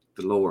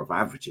the law of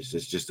averages.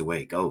 It's just the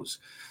way it goes.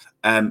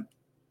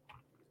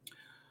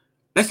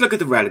 Let's look at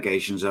the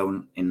relegation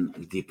zone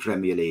in the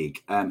Premier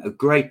League. A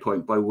great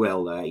point by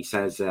Will there. He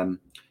says,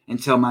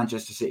 until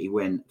Manchester City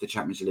win the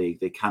Champions League,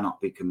 they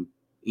cannot be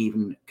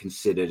even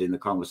considered in the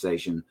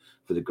conversation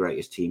for the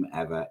greatest team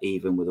ever,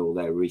 even with all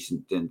their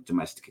recent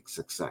domestic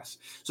success.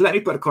 So let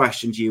me put a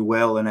question to you,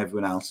 Will, and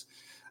everyone else.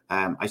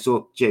 I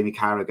saw Jamie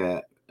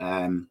Carragher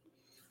kind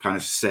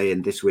of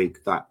saying this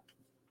week that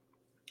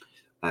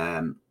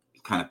kind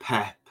of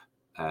Pep,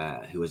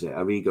 who was it,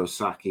 Arrigo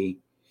Sacchi,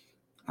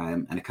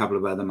 and a couple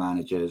of other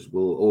managers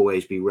will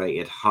always be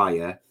rated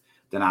higher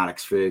than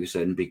Alex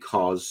Ferguson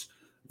because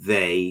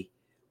they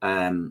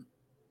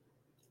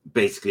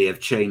basically have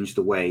changed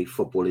the way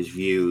football is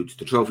viewed,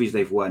 the trophies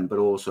they've won, but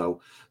also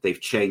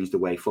they've changed the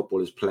way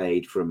football is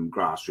played from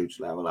grassroots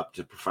level up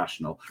to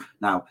professional.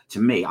 Now, to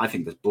me, I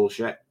think that's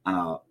bullshit.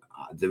 And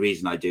the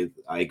reason I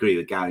agree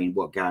with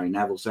what Gary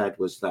Neville said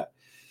was that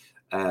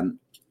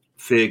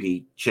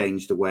Fergie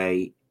changed the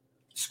way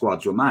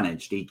squads were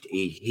managed.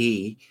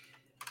 He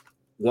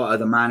what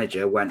other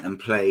manager went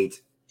and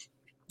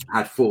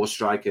had 4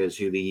 strikers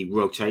who he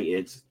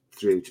rotated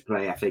through to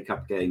play FA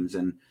Cup games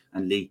and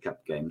League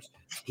Cup games.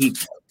 He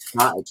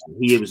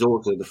was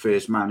also the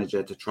first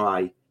manager to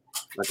try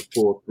like a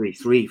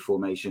 4-3-3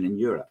 formation in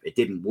Europe. It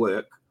didn't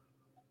work.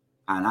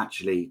 And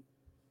actually,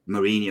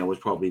 Mourinho was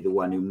probably the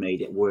one who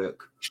made it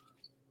work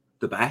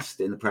the best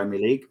in the Premier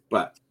League,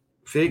 but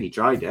Fergie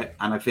tried it,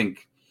 and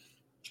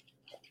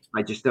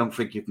I just don't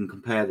think you can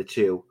compare the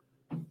two.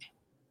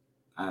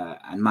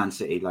 And Man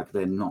City, like,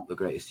 they're not the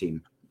greatest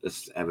team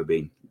that's ever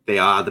been. They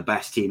are the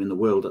best team in the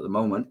world at the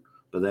moment,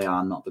 but they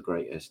are not the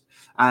greatest.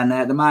 And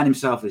the man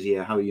himself is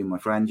here. How are you, my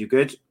friend? You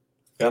good?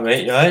 Yeah,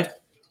 mate, you all right?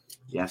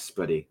 Yes,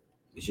 buddy.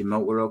 Is your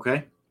motor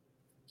okay?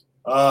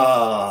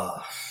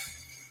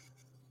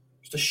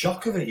 It's the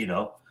shock of it, you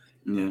know.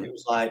 Yeah. It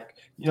was like,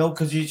 you know,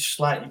 because you just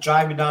like, you're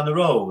driving down the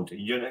road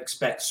and you don't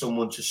expect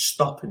someone to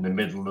stop in the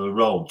middle of the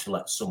road to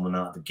let someone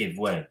out to give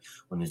way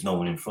when there's no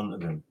one in front of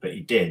them. But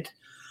he did.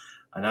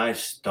 And I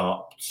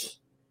stopped,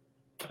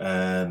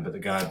 but the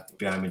guy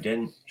behind me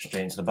didn't,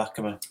 straight into the back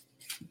of me.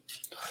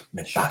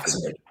 My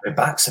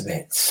back's a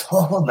bit.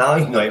 Oh, now,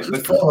 you know,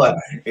 before I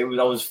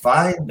was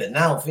fine, but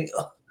now I think,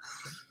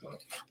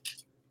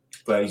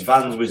 But his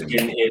vans was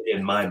dented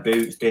and my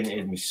boots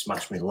dented, me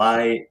smashed my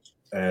light,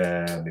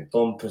 my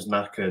bumper's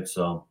knackered,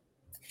 so.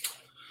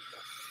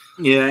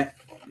 Yeah,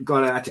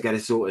 I had to get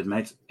it sorted,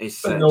 mate.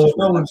 It's no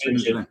one's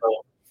injured,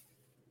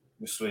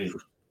 sweet.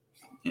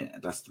 Yeah,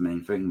 that's the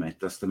main thing, mate.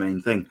 That's the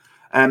main thing.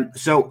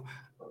 So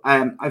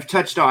I've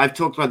talked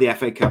about the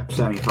FA Cup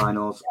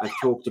semi-finals. I've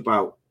talked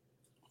about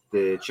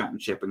the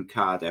Championship in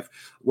Cardiff.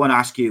 I want to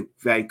ask you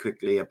very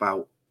quickly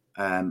about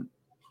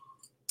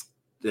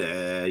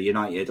the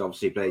United.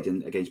 Obviously played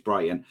against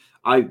Brighton.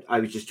 I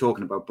was just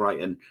talking about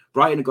Brighton.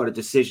 Brighton have got a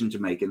decision to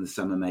make in the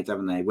summer, mate,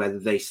 haven't they? Whether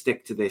they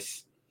stick to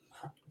this,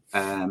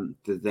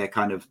 they're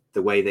kind of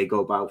the way they go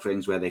about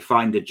things, where they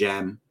find a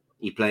gem.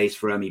 He plays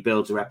for him, he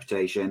builds a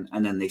reputation,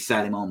 and then they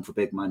sell him on for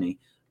big money.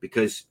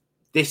 Because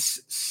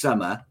this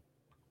summer,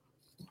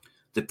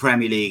 the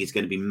Premier League is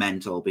going to be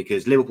mental,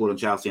 because Liverpool and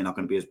Chelsea are not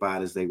going to be as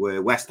bad as they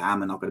were. West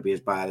Ham are not going to be as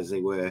bad as they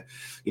were.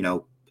 You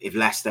know, if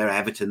Leicester,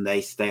 Everton,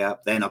 they stay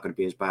up, they're not going to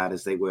be as bad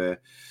as they were.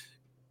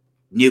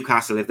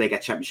 Newcastle, if they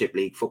get Championship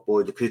League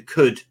football, they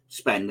could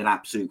spend an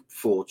absolute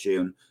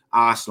fortune.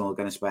 Arsenal are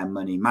going to spend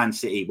money. Man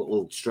City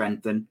will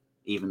strengthen,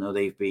 even though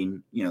they've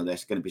been, you know, they're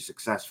going to be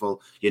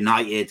successful.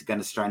 United are going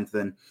to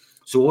strengthen.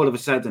 So all of a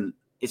sudden,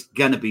 it's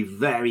going to be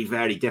very,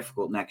 very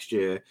difficult next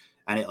year.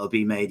 And it'll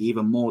be made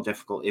even more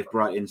difficult if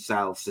Brighton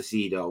sell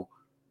Caicedo,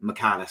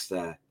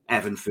 McAllister,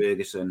 Evan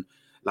Ferguson.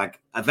 Like,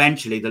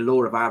 eventually, the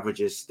law of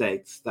averages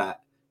states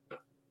that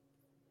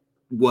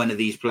one of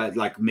these players,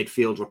 like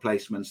midfield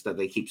replacements that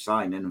they keep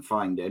signing and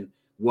finding,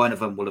 one of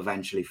them will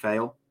eventually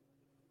fail.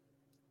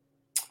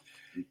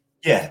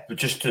 Yeah, but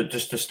just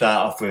to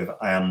start off with,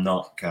 I am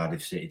not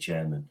Cardiff City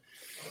chairman,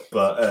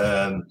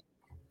 but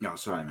no,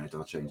 sorry, mate,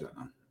 I'll change that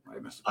now.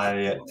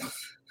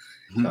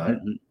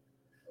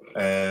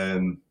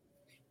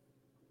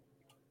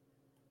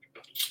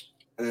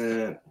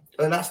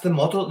 And that's the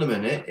model at the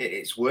minute.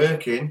 It's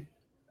working.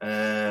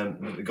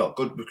 We've got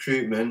good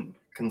recruitment.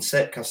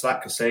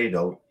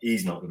 Caicedo,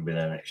 he's not going to be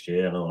there next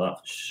year. I know that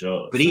for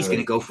sure. But he's going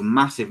to go for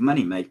massive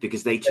money, mate,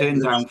 because they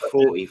turned down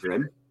 40 for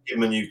him. Give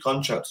him a new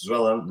contract as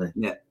well, haven't they?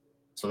 Yeah.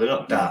 So they're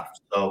not daft.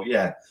 So,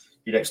 yeah,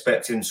 you'd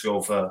expect him to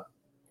go for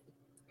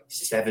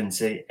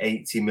 70,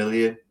 80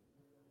 million.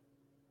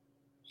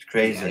 It's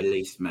crazy. Yeah, at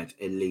least, mate.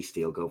 At least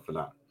he'll go for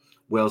that.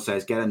 Will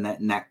says, get a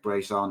neck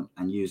brace on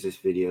and use this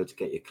video to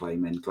get your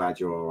claim in. Glad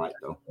you're all right,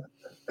 though.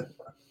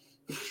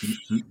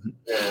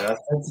 Yeah, I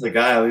said to the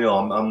guy, you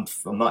know, I'm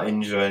not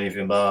injured or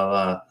anything, blah,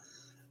 blah, blah.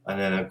 And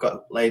then I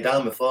got laid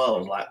down before. I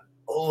was like,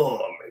 oh,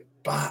 my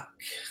back.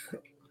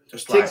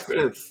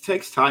 It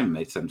takes time,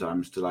 mate,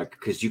 sometimes to like,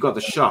 because you got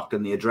the shock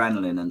and the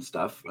adrenaline and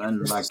stuff,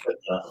 and like.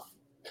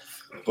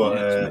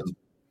 But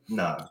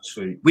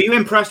sweet. Were you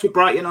impressed with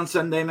Brighton on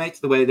Sunday, mate?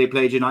 The way they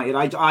played United?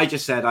 I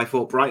just said I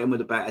thought Brighton were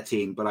the better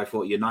team, but I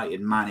thought United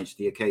managed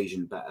the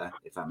occasion better,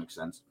 if that makes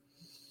sense.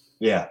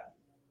 Yeah,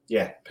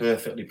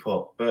 perfectly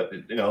put. But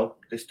you know,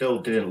 they still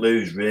didn't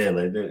lose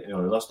really. They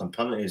lost on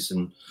penalties,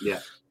 and there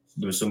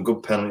were some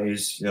good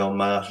penalties. You know,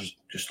 Marsh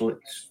just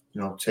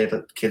take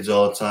the kids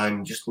all the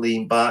time, just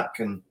lean back,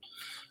 and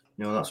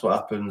you know that's what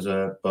happens.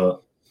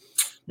 But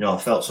you know, I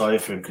felt sorry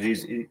for him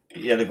because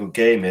he had a good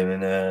game in,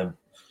 and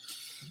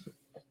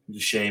it's a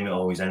shame it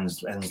always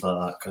ends like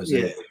that because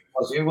it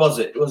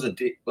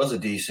was a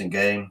decent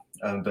game,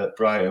 but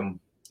Brighton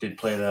did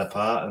play their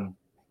part and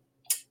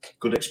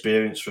good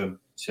experience for him.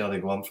 See how they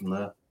go on from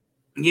there.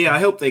 Yeah, I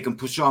hope they can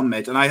push on,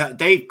 mate. And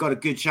they've got a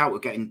good shout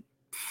at getting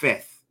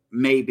 5th,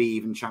 maybe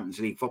even Champions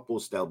League football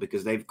still,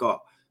 because they've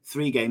got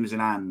 3 games in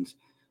hand.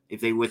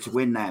 If they were to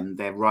win them,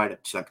 they're right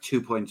up to like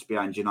 2 points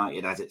behind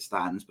United as it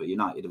stands. But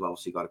United have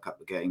obviously got a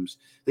couple of games.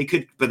 They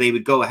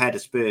would go ahead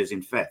of Spurs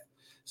in 5th.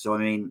 So I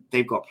mean,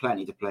 they've got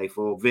plenty to play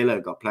for.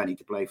 Villa got plenty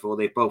to play for.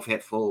 They both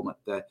hit form at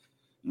the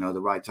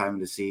right time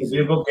of the season.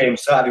 It'll be a good game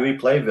Saturday. We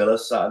play Villa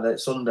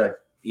Sunday.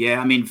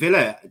 Yeah, I mean,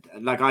 Villa,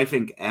 like, I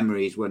think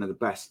Emery is one of the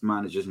best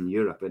managers in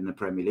Europe in the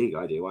Premier League.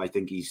 I do. I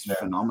think he's a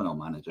phenomenal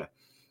manager.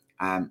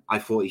 I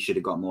thought he should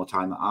have got more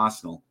time at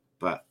Arsenal,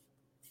 but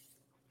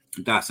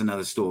that's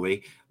another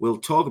story. We'll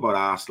talk about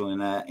Arsenal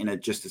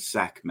in just a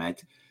sec,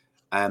 mate.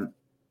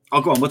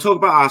 I'll go on. We'll talk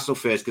about Arsenal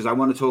first because I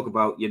want to talk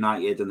about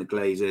United and the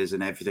Glazers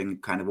and everything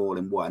kind of all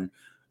in one.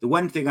 The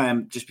one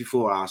thing just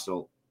before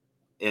Arsenal,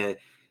 the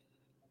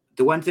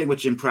one thing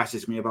which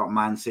impresses me about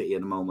Man City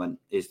at the moment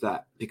is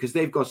that because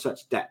they've got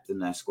such depth in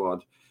their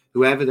squad,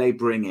 whoever they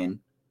bring in,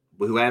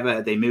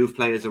 whoever they move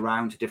players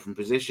around to different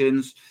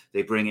positions,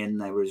 they bring in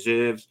their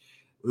reserves,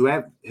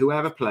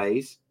 whoever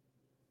plays,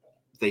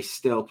 they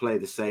still play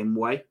the same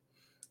way,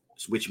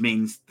 which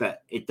means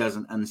that it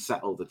doesn't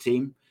unsettle the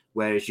team.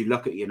 Whereas you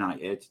look at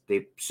United,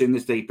 as soon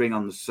as they bring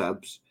on the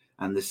subs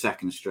and the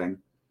second string,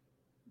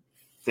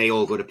 they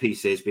all go to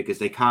pieces because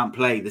they can't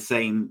play the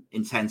same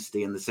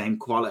intensity and the same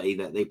quality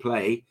that they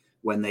play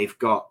when they've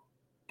got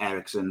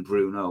Eriksen,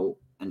 Bruno,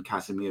 and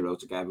Casemiro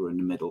together in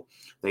the middle.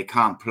 They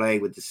can't play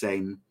with the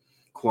same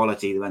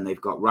quality when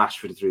they've got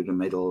Rashford through the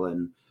middle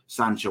and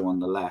Sancho on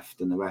the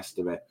left and the rest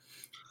of it.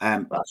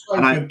 That's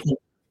why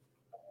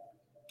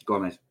go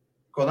on, mate.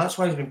 Well, that's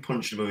why he's been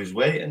punching above his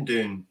weight and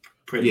doing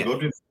pretty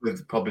good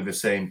with probably the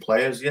same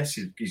players. Yes,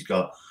 he's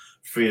got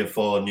 3 or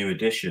 4 new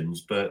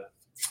additions, but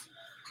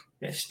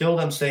it's still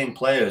them same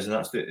players, and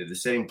that's the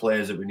same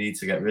players that we need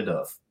to get rid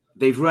of.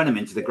 They've run him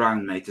into the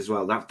ground, mate, as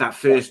well. That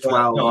first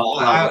 12. No,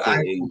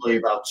 I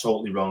believe I'm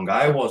totally wrong.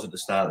 I was at the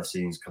start of the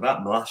season because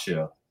that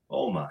Malacia,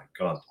 oh my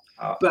God,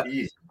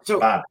 he's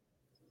bad.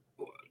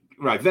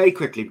 Right, very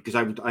quickly, because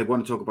I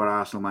want to talk about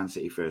Arsenal Man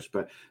City first,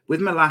 but with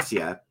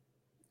Malacia,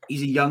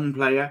 he's a young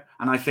player,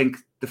 and I think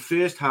the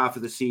first half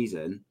of the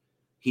season,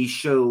 he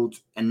showed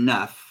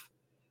enough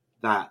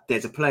that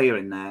there's a player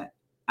in there,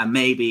 and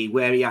maybe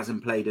where he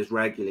hasn't played as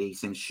regularly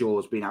since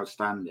Shaw's been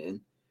outstanding,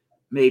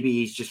 maybe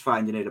he's just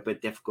finding it a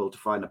bit difficult to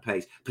find a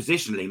pace.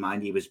 Positionally,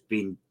 mind, he was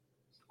being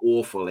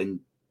awful in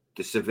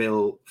the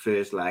Seville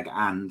first leg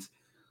and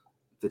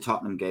the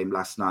Tottenham game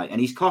last night, and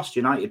he's cost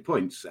United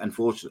points,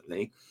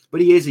 unfortunately,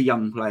 but he is a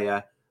young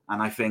player,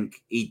 and I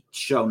think he's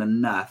shown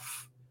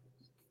enough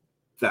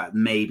that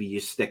maybe you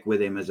stick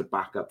with him as a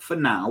backup for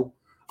now.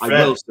 Fred,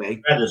 I will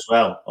say Fred as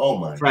well. Oh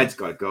my! Fred's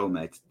got to go,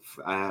 mate.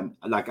 And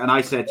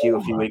I said to you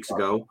a few weeks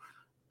ago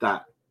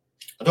that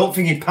I don't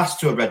think he passed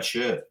to a red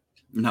shirt.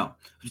 No,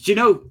 but you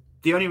know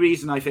the only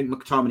reason I think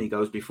McTominay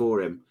goes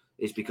before him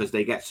is because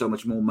they get so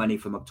much more money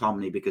for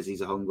McTominay because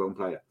he's a homegrown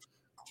player.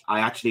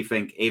 I actually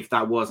think if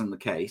that wasn't the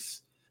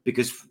case,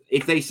 because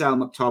if they sell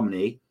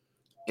McTominay,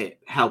 it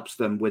helps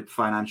them with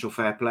financial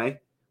fair play,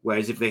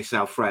 whereas if they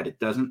sell Fred, it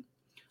doesn't.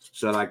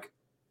 So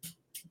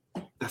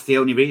that's the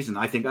only reason.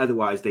 I think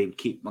otherwise they would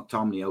keep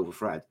McTominay over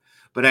Fred.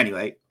 But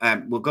anyway,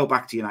 we'll go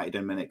back to United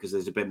in a minute because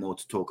there's a bit more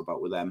to talk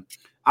about with them.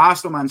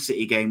 Arsenal Man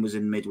City game was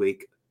in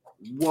midweek.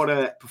 What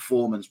a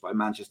performance by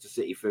Manchester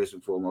City, first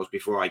and foremost,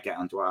 before I get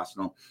onto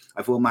Arsenal.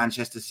 I thought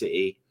Manchester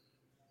City,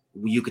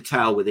 you could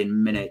tell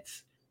within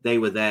minutes, they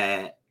were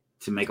there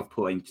to make a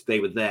point. They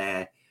were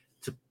there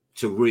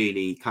to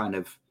really kind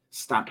of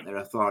stamp their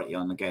authority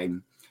on the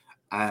game.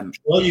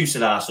 Well, you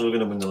said Arsenal were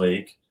going to win the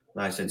league.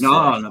 I said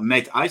no,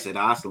 mate. I said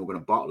Arsenal were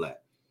going to bottle it.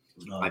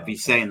 I've been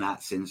saying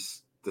that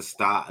since the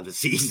start of the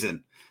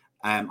season.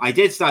 I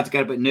did start to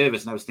get a bit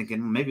nervous, and I was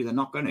thinking maybe they're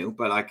not going to.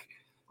 But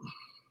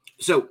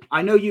so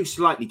I know you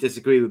slightly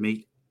disagree with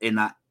me in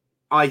that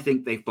I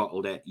think they've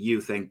bottled it.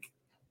 You think,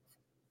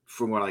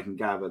 from what I can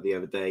gather the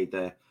other day,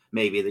 they're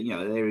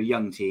a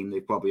young team.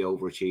 They've probably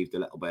overachieved a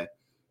little bit.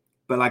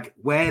 But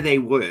where they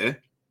were,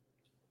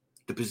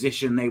 the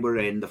position they were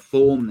in, the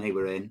form they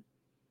were in,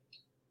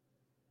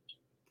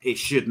 it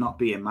should not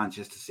be in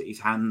Manchester City's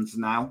hands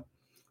now.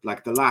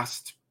 The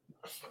last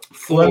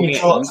 4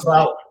 games.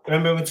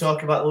 Remember we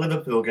talked about the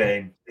Liverpool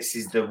game? This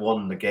is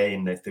the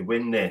game. If they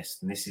win this,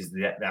 then this is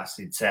the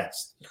acid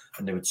test.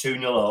 And they were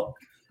 2-0 up.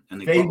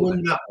 And if they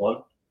win that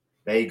one,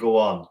 they go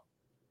on.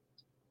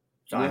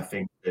 So yeah. I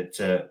think that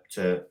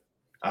to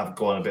have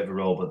gone a bit of a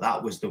roll, but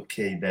that was the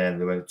key there.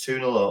 They were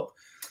 2-0 up,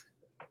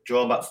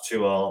 drawn back to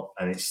 2-2,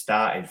 and it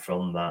started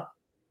from that.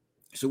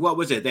 So what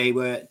was it? They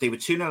were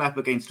 2-0 up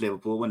against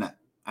Liverpool, wasn't it?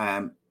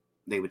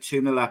 They were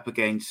 2-0 up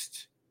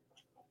against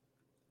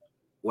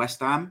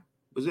West Ham,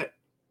 was it?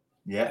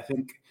 Yeah. I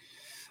think.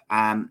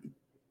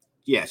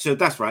 Yeah, so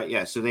that's right.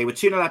 Yeah, so they were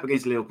 2-0 up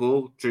against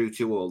Liverpool, drew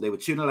 2-2. They were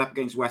 2-0 up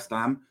against West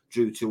Ham,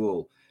 drew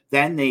 2-2.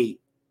 Then they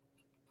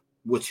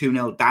were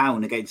 2-0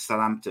 down against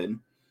Southampton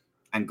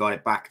and got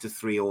it back to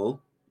 3-3.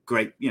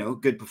 Great,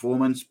 good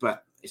performance,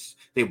 but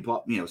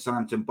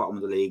Southampton, bottom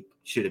of the league,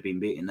 should have been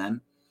beating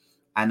them.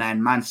 And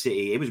then Man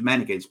City, it was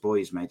men against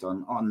boys, mate,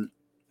 on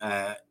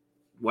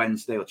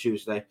Wednesday or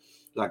Tuesday.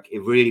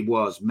 It really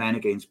was men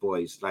against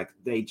boys.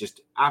 They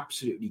just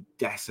absolutely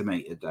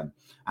decimated them.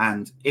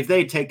 And if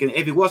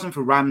it wasn't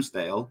for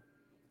Ramsdale,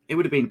 it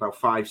would have been about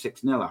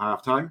 5-6-0 at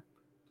halftime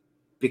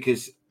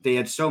because they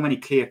had so many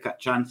clear-cut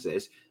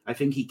chances. I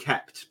think he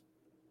kept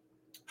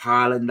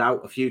Haaland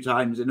out a few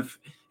times in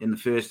the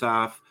first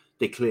half.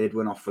 They cleared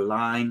one off the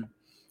line.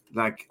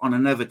 On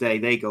another day,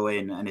 they go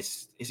in and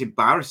it's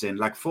embarrassing.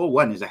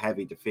 4-1 is a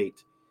heavy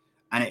defeat.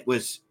 And it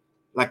was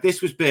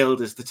this was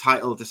billed as the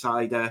title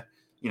decider,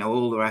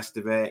 all the rest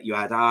of it. You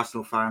had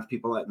Arsenal fans,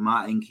 people like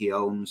Martin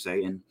Keown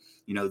saying,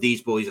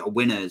 these boys are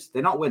winners.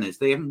 They're not winners.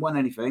 They haven't won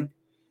anything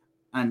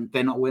and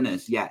they're not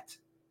winners yet.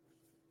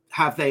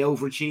 Have they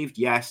overachieved?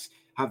 Yes.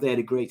 Have they had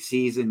a great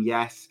season?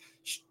 Yes.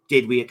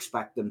 Did we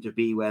expect them to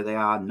be where they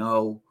are?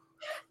 No.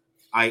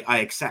 I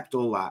accept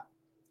all that.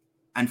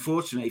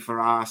 Unfortunately for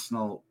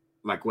Arsenal,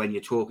 like when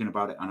you're talking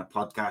about it on a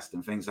podcast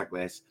and things like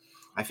this,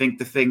 I think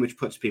the thing which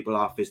puts people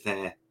off is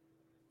their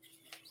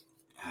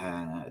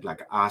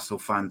like Arsenal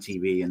fan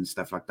TV and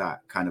stuff like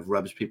that kind of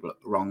rubs people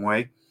the wrong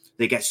way.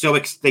 They get so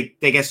they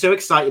get so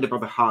excited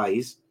about the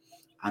highs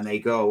and they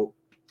go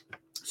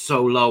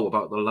so low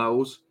about the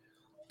lows.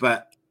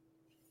 But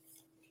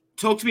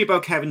talk to me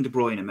about Kevin De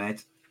Bruyne,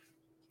 mate.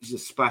 He's a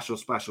special,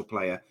 special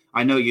player.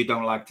 I know you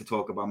don't like to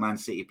talk about Man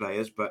City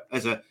players, but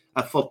as a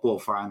football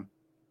fan,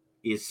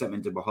 he is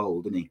something to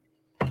behold, isn't he?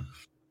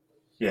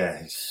 Yeah,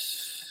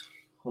 it's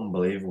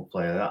unbelievable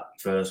player. That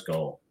first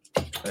goal,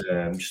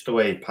 just the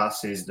way he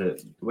passes,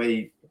 the way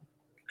he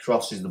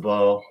crosses the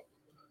ball.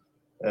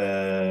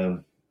 Yeah,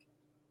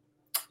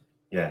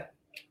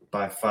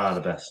 by far the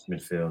best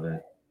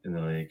midfielder in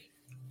the league.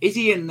 Is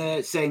he in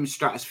the same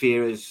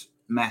stratosphere as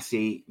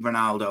Messi,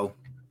 Ronaldo,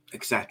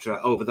 etc.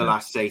 over the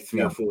last, say,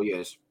 3 or 4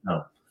 years?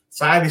 No.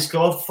 So he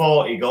scored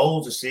 40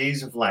 goals a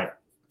season for like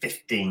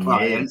 15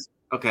 years.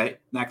 Okay,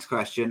 next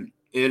question.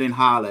 Erling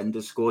Haaland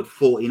has scored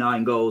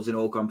 49 goals in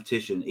all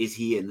competition. Is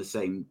he in the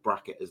same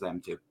bracket as them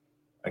two?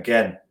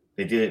 Again,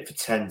 they did it for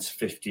 10 to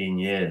 15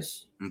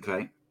 years.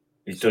 Okay.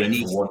 He's done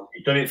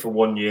it for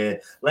 1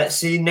 year. Let's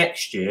see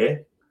next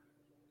year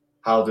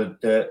how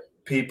the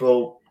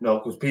people,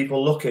 because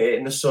people look at it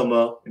in the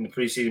summer, in the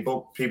pre-season,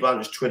 but people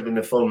aren't just twiddling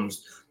their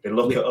thumbs. They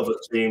look at other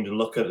teams and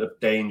look at the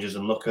dangers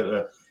and look at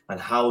and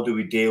how do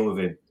we deal with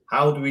him?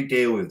 How do we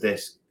deal with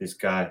this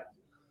guy?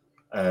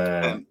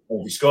 If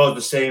he scores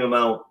the same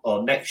amount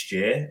or next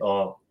year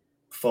or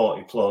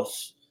 40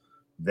 plus,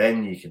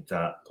 then you can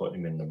start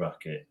putting him in the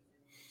bracket.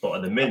 But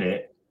at the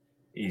minute,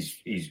 he's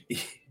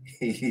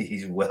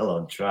well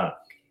on track.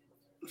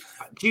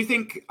 Do you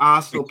think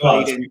Arsenal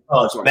played in...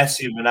 Because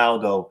Messi and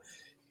Ronaldo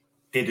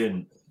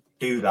didn't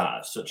do that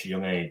at such a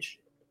young age.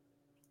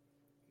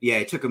 Yeah,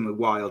 it took them a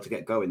while to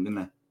get going, didn't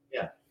it?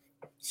 Yeah.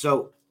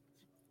 So,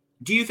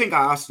 do you think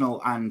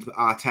Arsenal and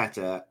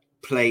Arteta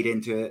played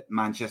into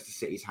Manchester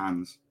City's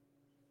hands?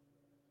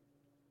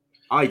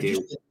 I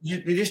do.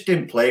 They just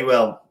didn't play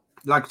well.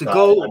 Like the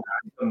goal...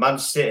 Man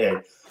City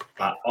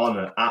are on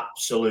an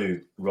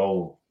absolute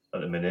roll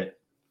at the minute.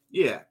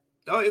 Yeah.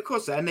 Oh, of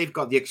course, and they've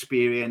got the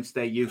experience.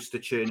 They're used to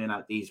churning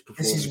out these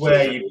performances. This is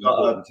where you've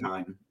got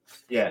time.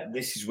 Yeah,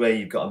 this is where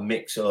you've got to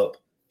mix it up.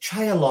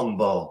 Try a long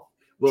ball.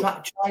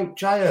 Well,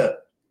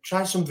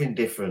 try something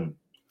different.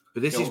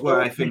 But this is where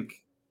I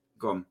think.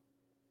 Go on.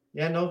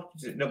 Yeah,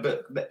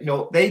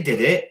 but they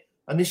did it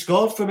and they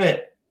scored from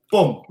it.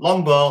 Boom,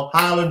 long ball,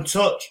 Haaland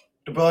touch,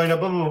 De Bruyne,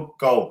 boom,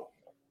 goal.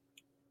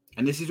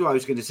 And this is what I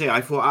was going to say.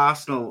 I thought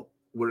Arsenal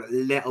were a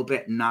little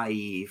bit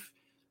naive.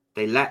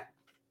 They let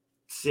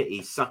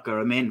City sucker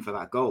them in for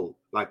that goal.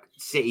 Like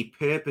City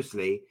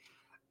purposely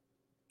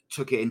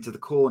took it into the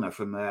corner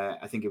from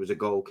I think it was a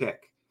goal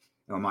kick.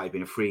 Or it might have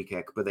been a free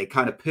kick, but they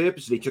kind of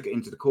purposely took it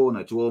into the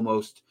corner to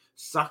almost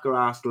sucker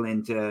Arsenal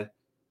into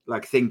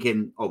like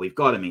thinking, oh, we've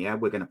got him here,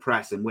 we're going to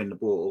press and win the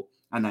ball.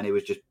 And then it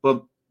was just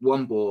bump,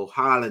 one ball.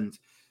 Haaland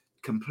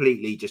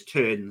completely just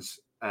turns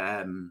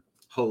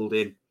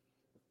holding,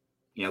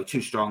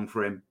 too strong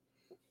for him.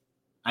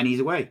 And he's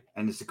away.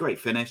 And it's a great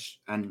finish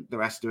and the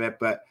rest of it.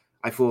 But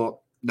I thought,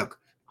 look,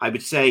 I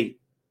would say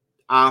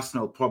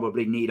Arsenal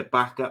probably need a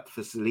backup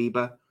for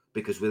Saliba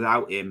because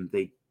without him,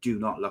 they do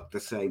not look the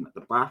same at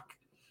the back.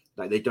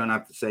 Like they don't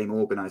have the same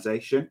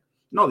organisation.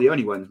 Not the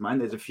only ones, man.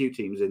 There's a few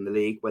teams in the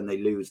league when they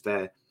lose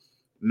their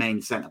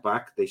main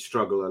centre-back, they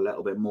struggle a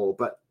little bit more.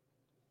 But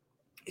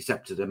it's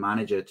up to the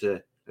manager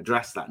to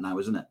address that now,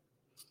 isn't it?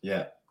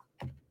 Yeah,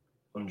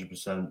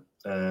 100%.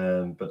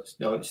 But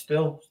it's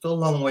still a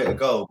long way to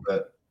go.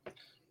 But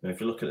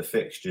if you look at the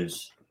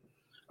fixtures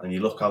and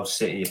you look how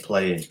City are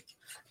playing,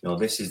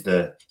 this is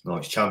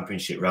it's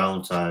Championship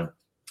round time.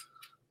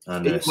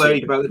 And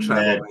worried about the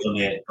treble.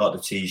 Got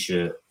the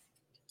T-shirt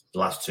the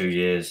last 2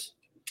 years.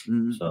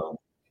 Mm. So,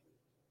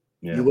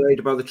 yeah. You're worried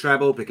about the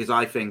treble because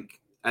I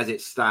think, as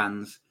it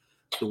stands,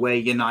 the way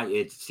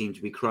United seem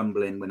to be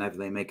crumbling whenever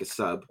they make a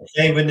sub. If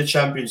they win the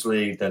Champions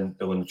League, then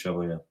they'll win the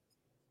treble, yeah.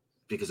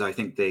 Because I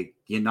think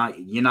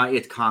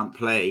United can't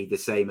play the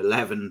same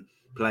 11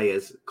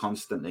 players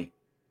constantly.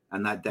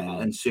 And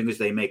and as soon as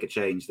they make a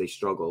change, they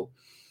struggle.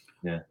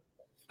 Yeah.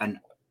 And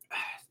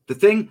the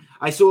thing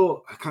I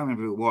saw, I can't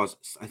remember who it was.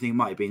 I think it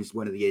might have been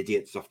one of the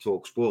idiots off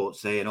Talk Sport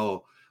saying,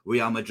 "Oh,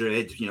 Real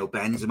Madrid,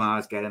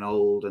 Benzema's getting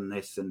old and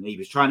this," and he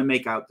was trying to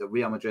make out that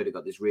Real Madrid had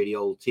got this really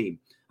old team.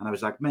 And I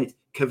was like, mate,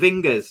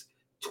 Kavinga's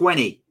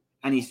 20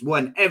 and he's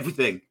won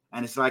everything.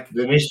 And it's like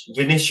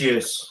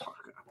Vinicius.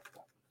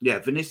 Yeah,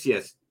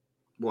 Vinicius,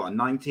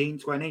 19,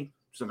 20,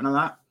 something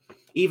like that.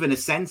 Even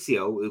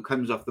Asensio, who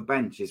comes off the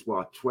bench, is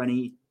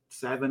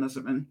 27 or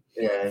something.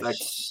 Yeah,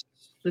 it's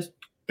just a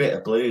bit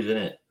of blues, isn't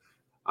it?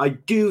 I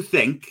do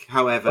think,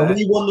 however... When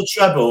we won the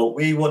treble,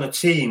 we won a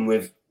team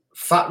with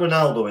Fat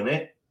Ronaldo in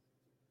it.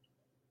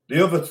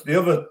 The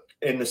other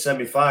in the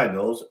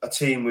semi-finals, a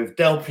team with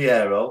Del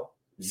Piero,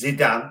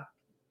 Zidane,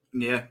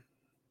 Yeah.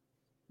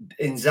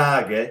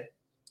 Inzaghi,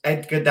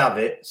 Edgar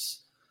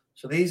Davids.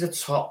 So these are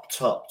top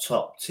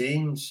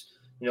teams.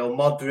 You know,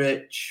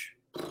 Modric,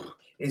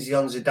 is he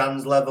on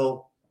Zidane's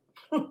level?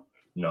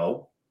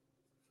 No.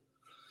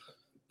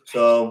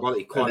 So,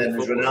 Quality and then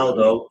there's football,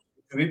 Ronaldo.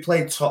 We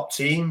played top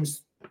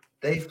teams.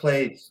 They've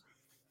played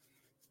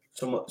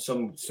some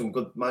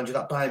good. Mind you,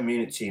 that Bayern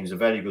Munich team's a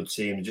very good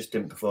team. They just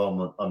didn't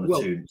perform on the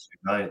two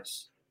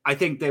nights. I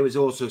think there was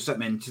also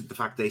something to the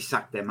fact they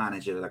sacked their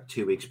manager like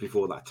 2 weeks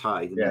before that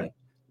tie, didn't they?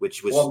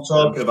 Which was what I'm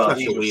talking about.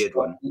 Such a weird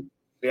one.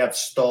 They had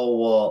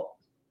stalwart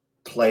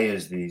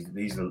players.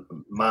 These are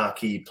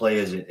marquee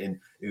players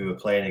who were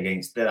playing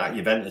against that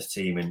Juventus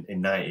team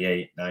in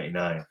 98,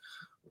 99.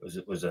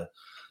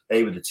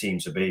 They were the team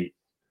to beat.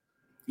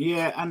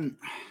 Yeah, and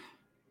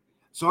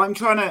so I want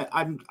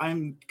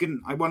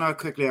to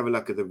quickly have a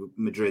look at the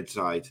Madrid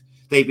side.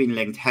 They've been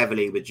linked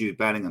heavily with Jude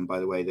Bellingham, by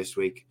the way, this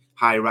week.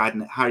 Harry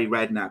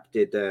Redknapp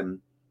did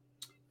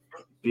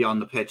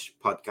Beyond the Pitch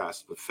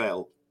podcast with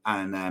Phil,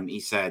 and he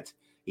said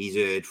he's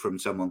heard from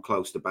someone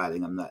close to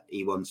Bellingham that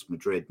he wants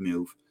Madrid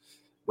move.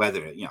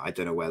 Whether I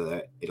don't know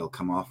whether it'll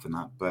come off and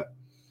that, but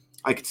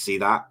I could see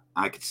that.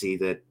 I could see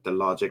the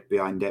logic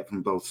behind it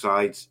from both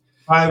sides.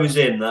 If I was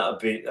in, that'd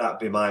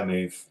be my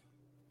move.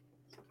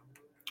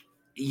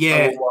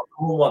 Yeah, I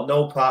wouldn't want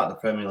no part of the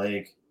Premier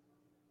League.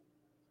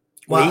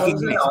 Well,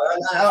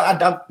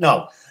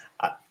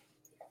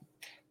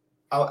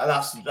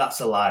 that's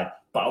a lie.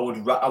 But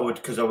I would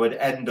because I would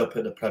end up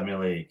at the Premier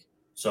League.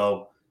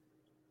 So,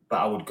 but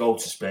I would go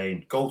to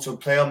Spain, go to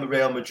play on the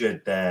Real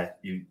Madrid there.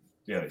 You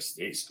know,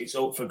 it's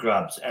up for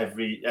grabs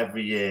every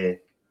year,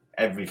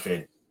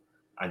 everything,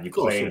 and you're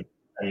playing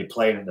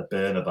at the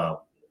Bernabeu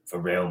for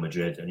Real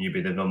Madrid, and you'd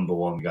be the number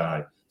one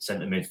guy,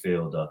 centre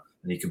midfielder,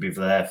 and you could be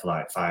there for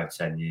like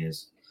 5-10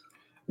 years.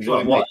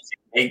 Well, what,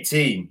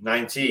 18,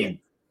 19?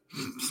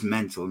 It's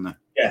mental, isn't it?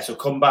 Yeah, so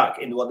come back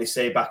in what they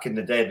say back in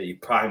the day that your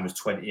prime was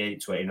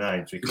 28,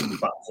 29. So he comes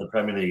back to the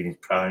Premier League in his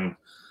prime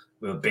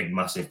with a big,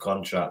 massive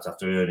contract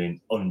after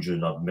earning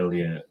 100-odd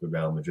million at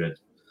Real Madrid.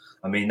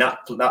 I mean, that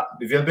have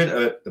you ever been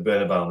to the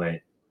Bernabeu,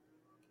 mate?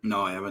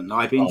 No, I haven't. No,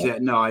 I've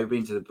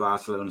been to the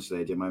Barcelona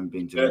stadium. I haven't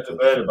been to the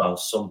Bernabeu,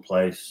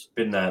 someplace.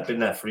 Been there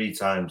 3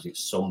 times.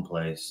 It's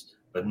someplace.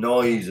 The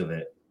noise of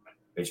it,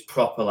 it's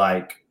proper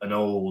like an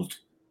old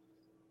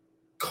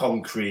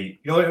concrete.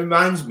 You know what it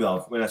reminds me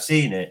of when I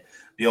seen it?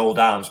 The old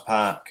Arms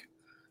Park.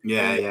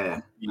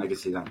 Yeah. I can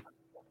see that.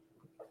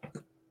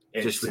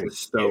 Just with the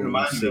stone. It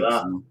reminds me of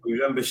that. We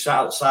remember sat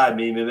outside,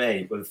 me and my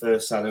mate, for the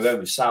first time. I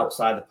remember sat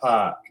outside the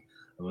park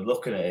and we're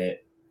looking at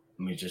it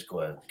and we're just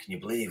going, can you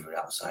believe we're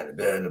outside the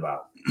Bernabeu?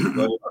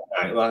 Well,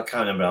 I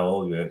can't remember how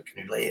old we were.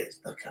 Can you believe it?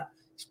 Look at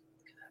it.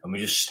 And we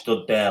just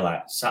stood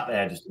there, sat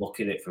there just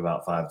looking at it for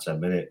about 5-10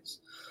 minutes.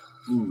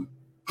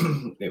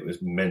 It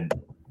was mint.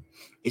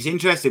 It's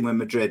interesting when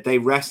Madrid, they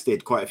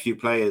rested quite a few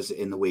players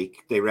in the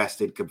week. They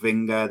rested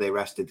Camavinga, they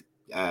rested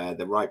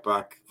the right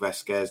back,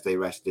 Vasquez, they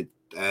rested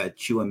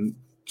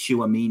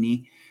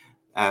Tchouaméni.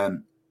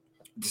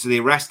 So they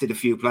rested a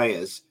few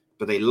players,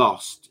 but they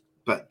lost.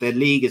 But their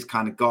league is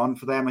kind of gone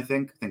for them, I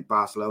think. I think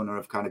Barcelona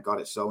have kind of got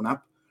it sewn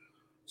up.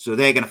 So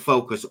they're going to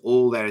focus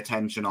all their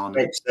attention on...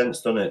 Makes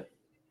sense, doesn't it?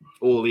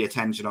 All the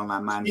attention on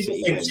that Man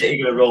City. I think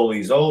City are going to roll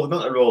these over.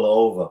 Not to roll it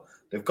over.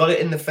 They've got it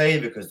in the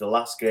favour because the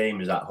last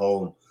game is at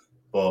home.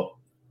 But,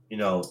 you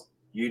don't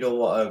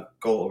want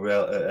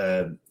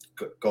to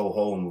go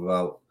home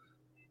without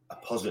a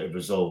positive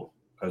result.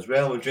 Because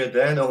Real Madrid,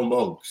 they're no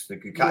mugs. They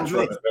can catch you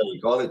on a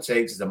break. All it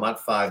takes is a mad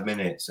 5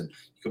 minutes and you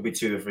could be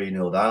 2 or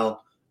 3-0 down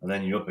and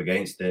then you're up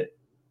against it.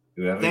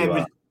 Whoever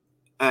you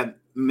are.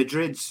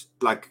 Madrid's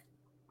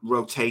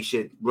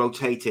rotated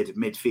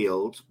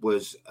midfield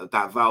was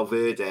that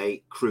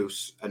Valverde,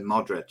 Kroos and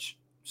Modric.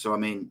 So, I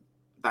mean,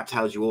 that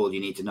tells you all you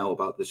need to know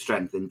about the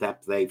strength and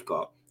depth they've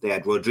got. They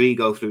had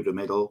Rodrigo through the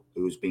middle,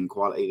 who's been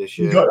quality this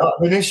year. You got that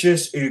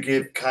Vinicius, who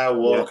gave Kyle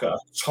Walker a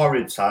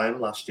torrid time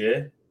last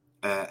year.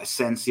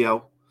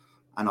 Asensio,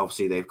 and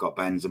obviously they've got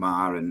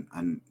Benzema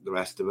and the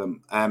rest of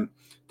them. I'm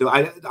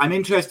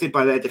interested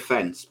by their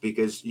defence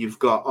because you've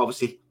got,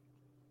 obviously,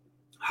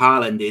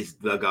 Haaland is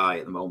the guy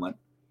at the moment.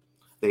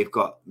 They've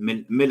got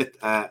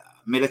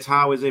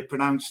Militao, is it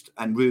pronounced,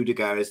 and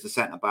Rudiger as the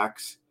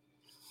centre-backs.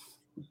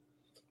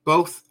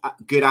 Both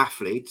good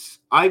athletes.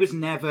 I was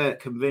never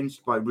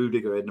convinced by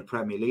Rudiger in the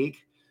Premier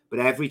League, but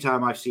every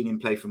time I've seen him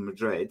play for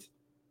Madrid,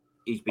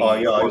 he's been...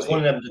 he's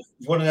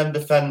one of them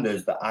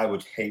defenders that I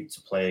would hate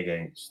to play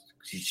against.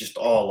 Because he's just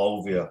all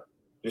over you.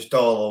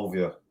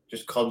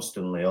 Just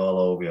constantly all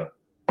over you.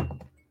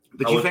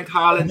 But do you think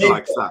Haaland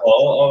likes that?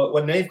 Or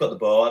when they've got the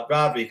ball, I'd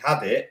rather he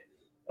had it,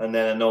 and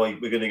then I know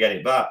we're going to get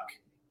it back.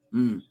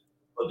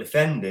 But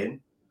defending,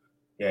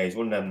 he's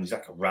one of them, he's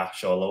like a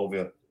rash all over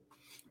you.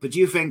 But do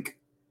you think...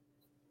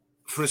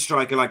 for a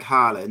striker like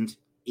Haaland,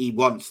 he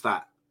wants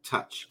that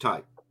touch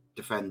type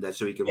defender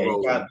so he can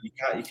roll.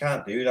 You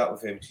can't do that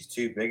with him. He's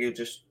too big. He'll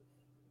just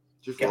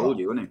roll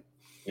you, won't he?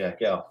 Yeah,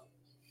 get off.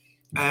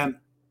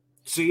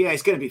 So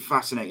it's going to be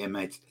fascinating,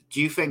 mate.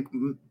 Do you think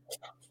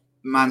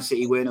Man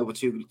City win over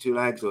two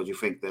legs, or do you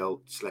think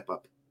they'll slip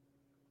up?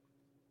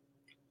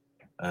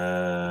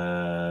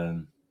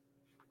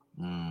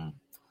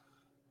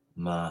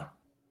 My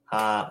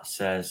heart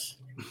says,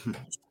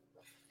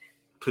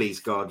 please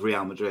God,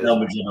 Real Madrid. Real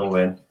Madrid will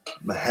win.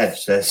 My head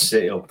says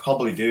City will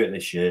probably do it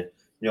this year.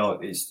 You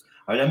know,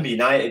 I remember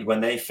United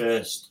when they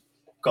first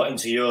got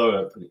into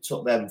Europe. It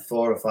took them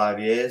 4 or 5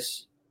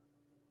 years.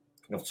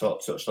 I've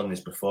touched on this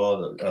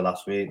before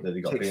last week that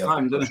they got beat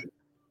up.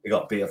 They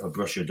got beat up for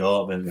Borussia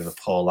Dortmund with a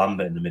Paul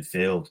Lambert in the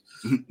midfield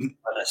in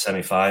a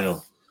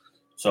semi-final.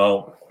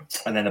 So,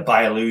 and then a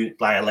Bayer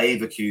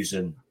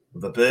Leverkusen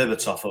with a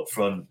Berbatov up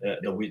front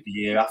the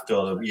year after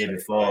or the year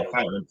before,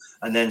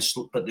 and then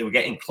but they were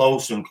getting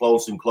closer and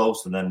closer and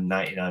closer. And then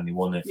 99 they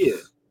won it. Yeah,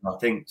 I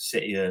think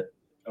City are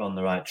on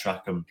the right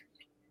track, and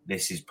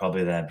this is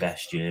probably their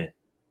best year.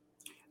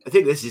 I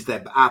think this is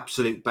their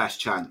absolute best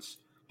chance.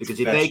 Because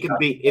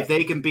if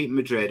they can beat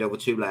Madrid over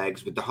 2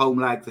 legs with the home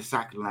leg, the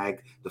second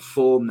leg, the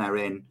form they're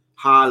in,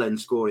 Haaland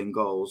scoring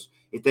goals,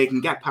 if they can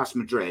get past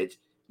Madrid,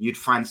 you'd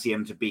fancy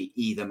them to beat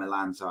either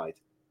Milan side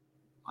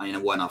in a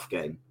one-off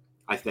game,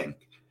 I think.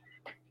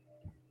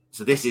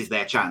 So this is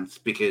their chance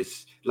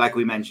because, like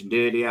we mentioned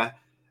earlier,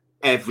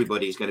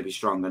 everybody's going to be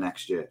stronger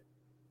next year.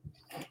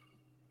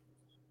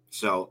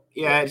 So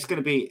yeah, it's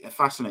going to be a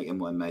fascinating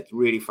one, mate.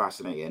 Really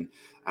fascinating.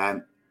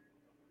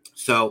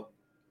 So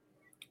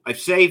I've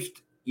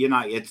saved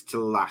United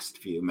till last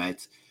few,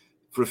 mate,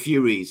 for a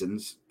few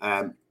reasons.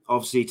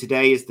 Obviously,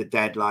 today is the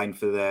deadline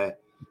for the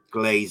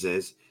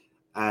Glazers.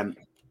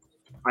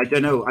 I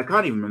don't know. I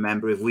can't even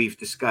remember if we've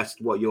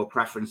discussed what your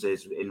preference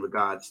is in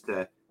regards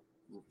to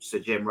Sir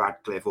Jim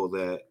Ratcliffe or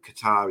the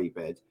Qatari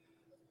bid.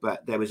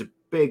 But there was a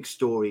big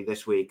story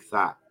this week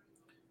that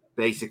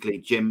basically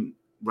Jim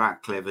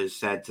Ratcliffe has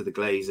said to the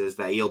Glazers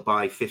that he'll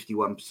buy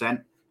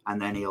 51%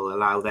 and then he'll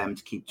allow them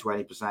to keep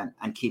 20%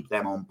 and keep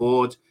them on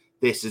board.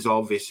 This is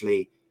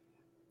obviously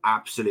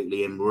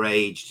absolutely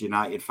enraged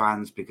United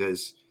fans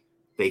because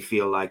they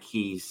feel like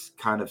he's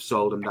kind of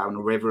sold them down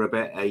the river a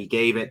bit. He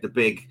gave it the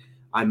big,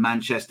 I'm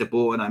Manchester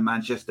born, I'm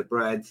Manchester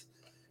bred,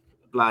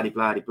 blah,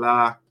 blah, blah,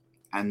 blah.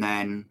 And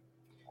then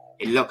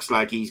it looks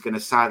like he's going to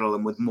saddle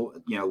them with more,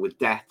 with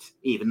debt,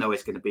 even though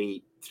it's going to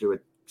be through a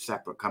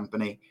separate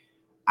company.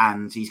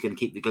 And he's going to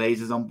keep the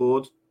Glazers on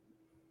board.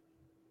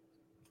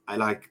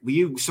 Were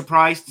you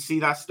surprised to see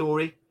that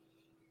story?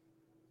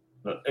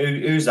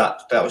 Who's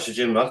that? That was Sir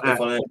Jim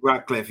Ratcliffe on it?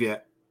 Ratcliffe, yeah.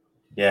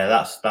 Yeah,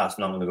 that's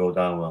not going to go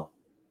down well.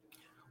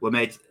 Well,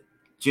 mate,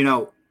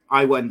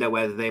 I wonder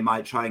whether they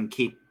might try and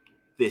keep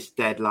this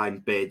deadline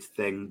bid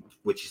thing,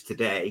 which is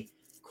today,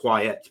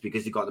 quiet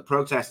because you've got the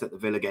protest at the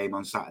Villa game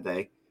on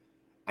Saturday.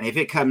 And if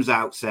it comes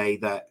out, say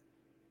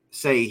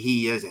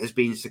he has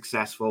been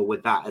successful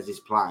with that as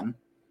his plan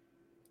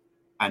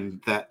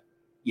and that,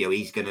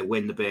 he's going to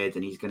win the bid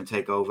and he's going to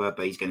take over,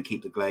 but he's going to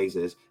keep the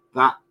Glazers,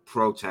 that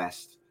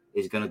protest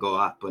is going to go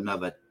up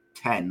another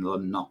 10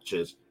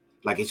 notches.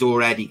 Like, it's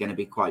already going to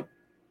be quite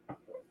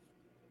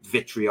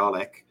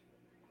vitriolic.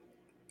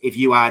 If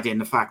you add in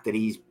the fact that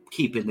he's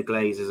keeping the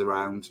Glazers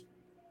around,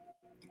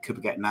 it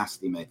could get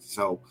nasty, mate.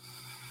 So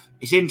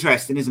it's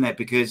interesting, isn't it?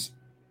 Because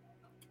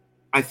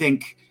I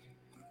think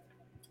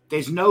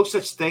there's no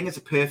such thing as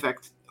a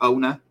perfect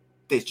owner.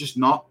 There's just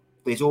not.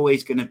 There's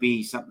always going to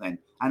be something.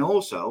 And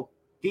also,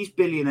 these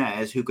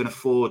billionaires who can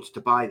afford to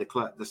buy a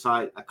club the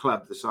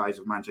size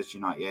of Manchester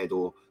United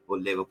or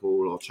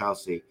Liverpool or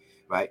Chelsea,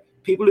 right?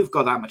 People who've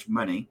got that much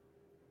money,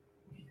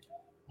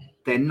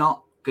 they're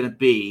not going to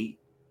be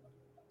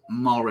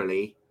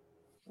morally.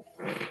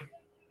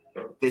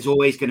 There's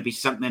always going to be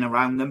something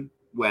around them,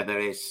 whether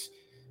it's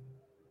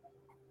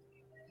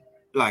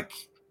like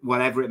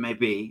whatever it may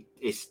be.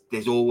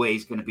 There's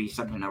always going to be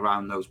something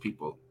around those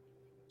people.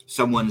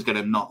 Someone's going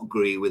to not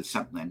agree with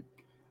something.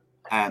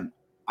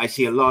 I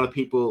see a lot of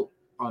people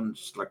on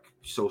like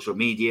social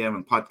media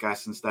and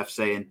podcasts and stuff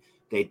saying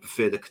they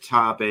prefer the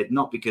Qatar bid,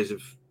 not because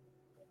of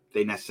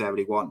they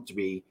necessarily want to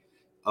be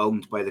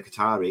owned by the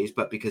Qataris,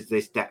 but because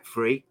they're debt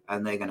free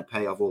and they're going to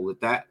pay off all the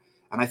debt.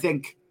 And I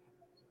think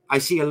I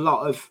see a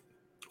lot of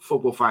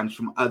football fans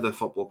from other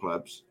football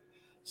clubs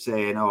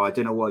saying, "Oh, I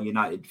don't know what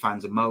United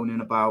fans are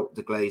moaning about.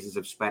 The Glazers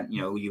have spent,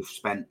 you've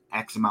spent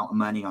X amount of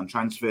money on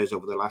transfers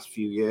over the last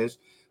few years."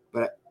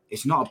 But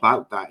it's not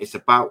about that. It's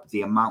about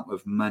the amount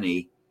of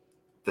money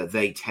that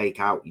they take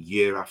out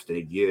year after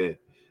year.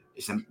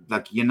 It's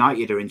like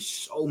United are in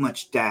so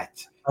much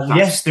debt. And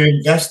yes, they're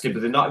invested,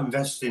 but they're not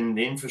investing in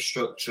the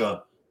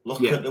infrastructure.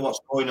 Look at what's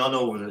going on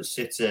over at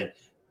City.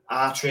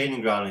 Our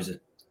training ground is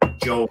a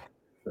joke.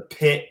 The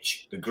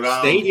pitch, the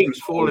ground, stadium's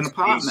falling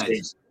apart,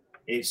 mate.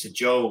 It's a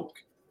joke.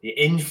 The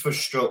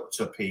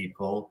infrastructure,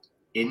 people,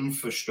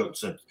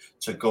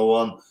 to go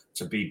on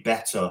to be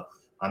better.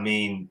 I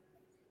mean,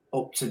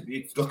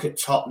 look at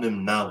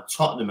Tottenham now.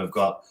 Tottenham have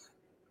got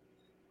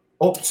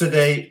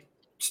up-to-date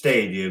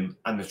stadium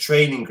and the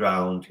training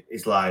ground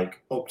is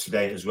like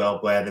up-to-date as well,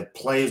 where the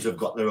players have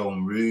got their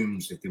own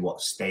rooms if they want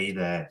to stay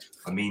there.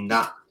 I mean,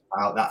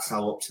 that's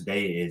how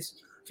up-to-date it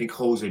is. I think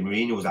Jose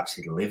Mourinho was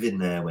actually living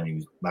there when he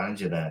was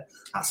manager there.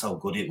 That's how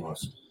good it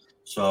was.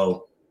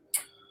 So,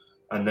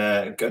 and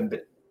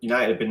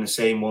United have been the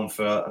same one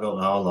for, I don't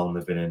know how long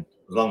they've been in,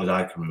 as long as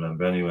I can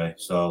remember anyway.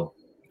 So,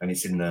 and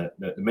it's in the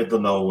middle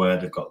of nowhere.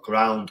 They've got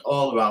ground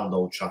all around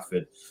Old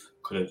Trafford.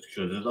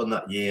 Should have done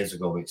that years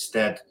ago.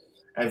 Instead,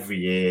 every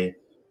year,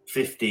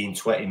 15,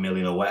 20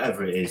 million or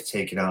whatever it is,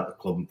 taken out of the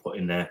club and put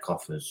in their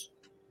coffers.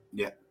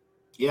 Yeah.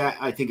 Yeah,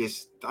 I think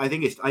it's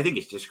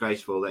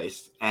disgraceful that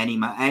it's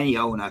any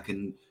owner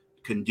can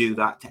do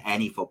that to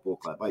any football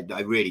club.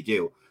 I really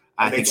do.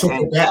 They took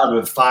a debt out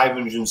of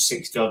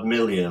 560 odd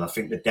million. I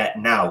think the debt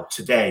now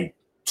today,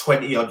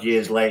 20 odd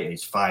years later,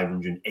 is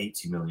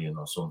 580 million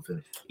or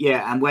something.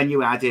 Yeah, and when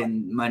you add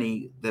in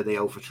money that they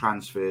owe for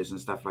transfers and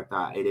stuff like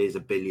that, it is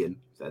 $1 billion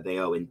that they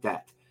owe in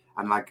debt.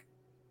 And like,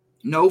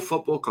 no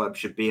football club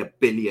should be $1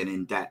 billion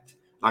in debt.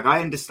 Like,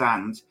 I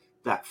understand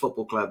that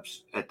football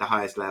clubs at the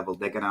highest level,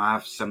 they're going to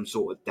have some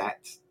sort of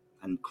debt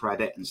and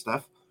credit and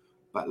stuff.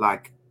 But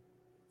like,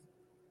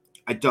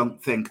 I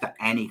don't think that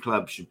any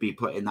club should be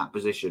put in that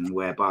position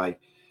whereby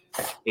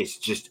it's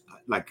just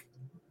like,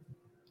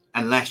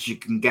 unless you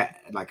can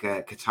get like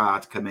a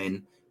Qatar to come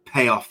in,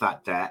 pay off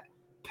that debt,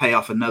 pay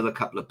off another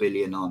couple of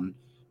billion on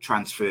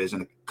transfers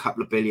and a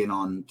couple of billion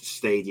on the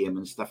stadium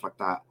and stuff like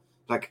that.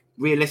 Like,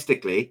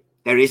 realistically,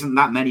 there isn't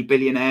that many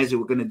billionaires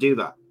who are going to do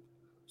that.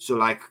 So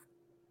like,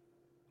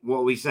 what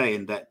are we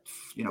saying? That,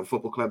 you know,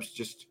 football clubs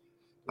just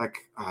like,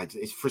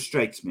 it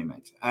frustrates me,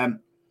 mate.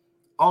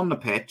 On the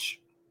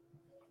pitch,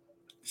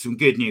 some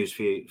good news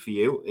for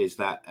you is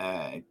that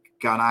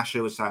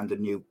Garnacho has signed a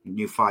new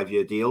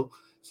 5-year deal,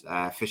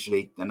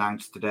 officially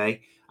announced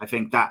today. I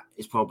think that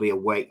is probably a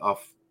weight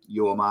off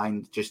your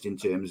mind, just in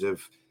terms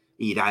of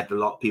he'd had a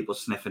lot of people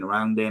sniffing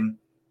around him,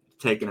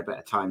 taking a bit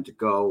of time to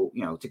go,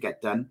 you know, to get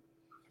done.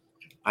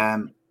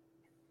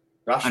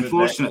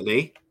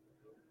 Unfortunately,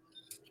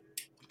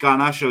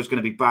 Garnacho is going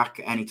to be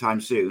back anytime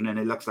soon, and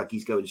it looks like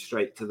he's going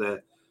straight to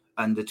the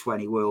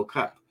Under-20 World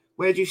Cup.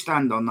 Where do you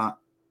stand on that?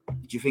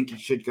 Do you think he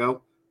should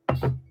go?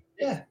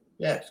 Yeah.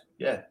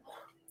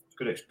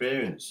 Good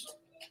experience.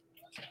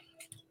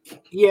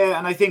 Yeah,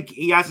 and I think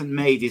he hasn't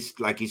made his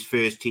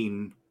first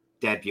team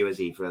debut, has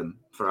he, for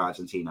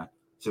Argentina?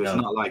 So it's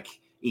not like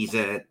he's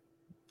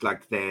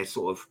they're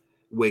sort of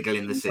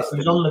wiggling the system. He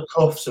was on the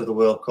cuffs of the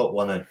World Cup,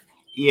 wasn't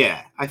he?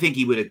 Yeah, I think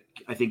he would have.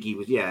 I think he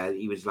was. Yeah,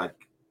 he was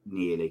like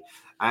nearly.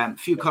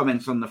 Few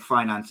comments on the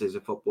finances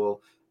of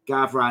football.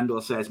 Gav Randall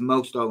says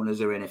most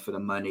owners are in it for the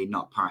money,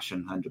 not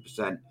passion.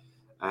 100%.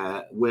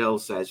 Will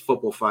says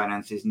football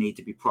finances need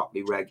to be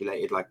properly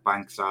regulated like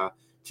banks are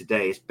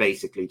today. It's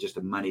basically just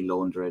a money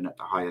laundering at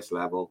the highest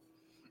level.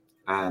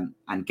 And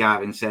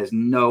Gavin says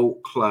no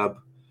club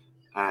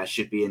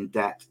should be in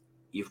debt.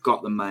 You've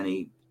got the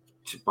money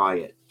to buy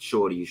it.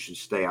 Surely you should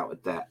stay out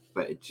of debt.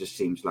 But it just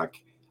seems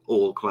like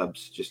all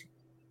clubs just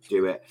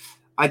do it.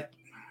 I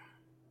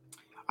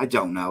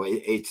don't know.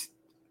 It's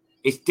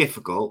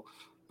difficult,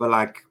 but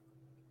like,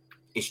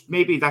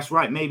 maybe that's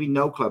right. Maybe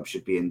no club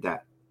should be in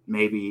debt.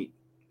 Maybe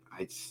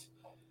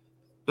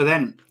but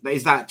then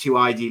is that too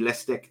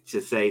idealistic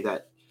to say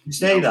that? You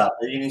say that,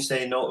 you can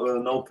say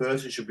no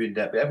person should be in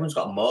debt, but everyone's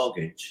got a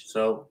mortgage,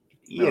 so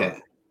yeah.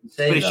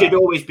 But it should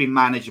always be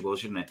manageable,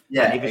 shouldn't it?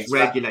 Yeah, and if it's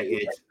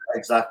regulated.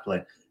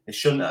 Exactly. It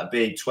shouldn't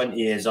be 20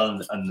 years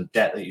on and the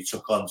debt that you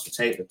took on to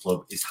take the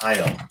club is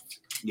higher.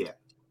 Yeah.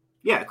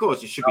 Yeah, of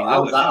course, it should be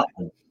lower.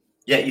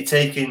 Yeah,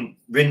 you're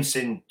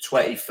rinsing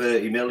 20,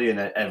 30 million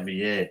every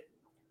year.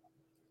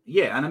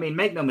 Yeah, and I mean,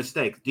 make no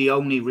mistake, the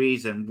only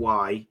reason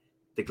why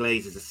the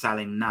Glazers are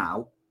selling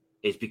now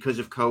is because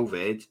of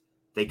COVID.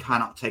 They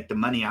cannot take the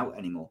money out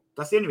anymore.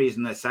 That's the only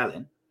reason they're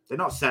selling. They're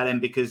not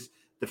selling because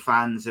the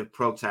fans have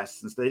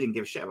protests and so they didn't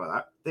give a shit about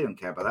that. They don't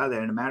care about that.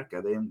 They're in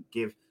America. They don't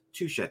give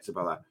two shits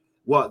about that.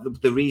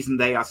 What the reason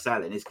they are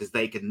selling is because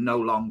the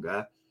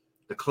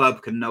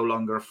club can no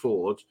longer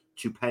afford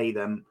to pay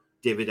them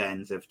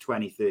dividends of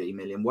 20, 30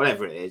 million,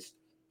 whatever it is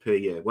per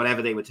year,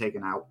 whatever they were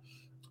taking out.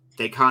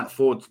 They can't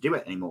afford to do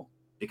it anymore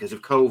because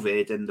of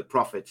COVID and the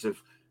profits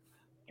of.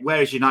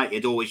 Whereas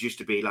United always used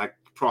to be like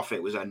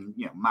profit was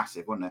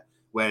massive, wasn't it?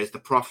 Whereas the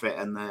profit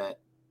and the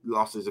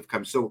losses have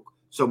come so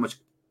much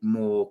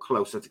more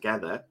closer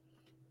together,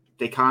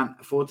 they can't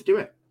afford to do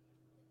it,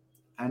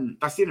 and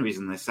that's the only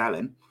reason they're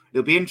selling.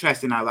 It'll be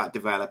interesting how that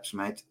develops,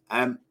 mate.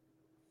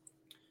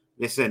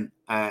 Listen,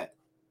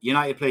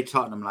 United played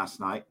Tottenham last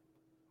night.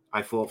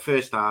 I thought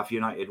first half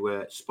United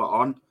were spot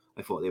on.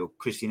 I thought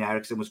Christian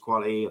Eriksen was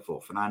quality. I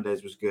thought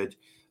Fernandes was good.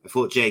 I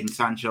thought Jadon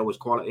Sancho was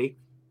quality.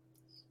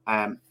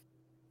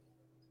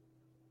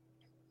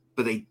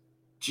 But they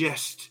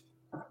just,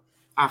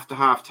 after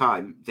half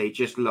time, they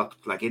just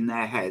looked like in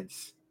their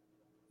heads,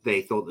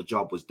 they thought the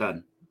job was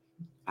done.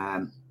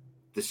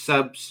 The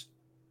subs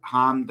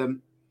harmed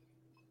them.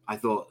 I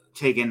thought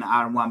taking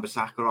Aaron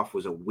Wan-Bissaka off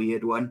was a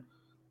weird one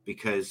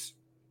because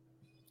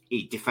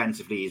he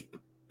defensively is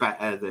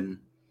better than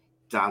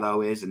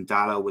Dalot is, and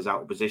Dalot was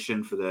out of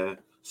position for the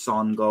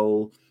Son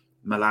goal.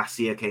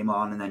 Malacia came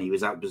on, and then he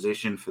was out of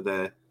position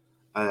for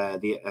I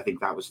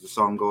think that was the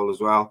Son goal as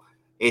well.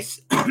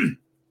 it's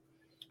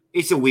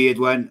it's a weird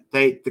one. And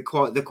I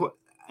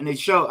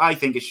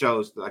think it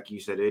shows, like you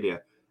said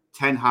earlier,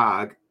 Ten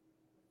Hag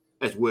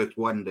has worked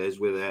wonders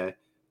with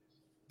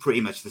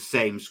pretty much the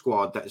same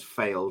squad that has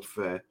failed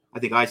for, I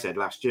think I said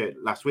last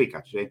week,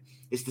 actually.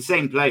 It's the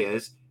same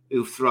players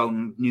who've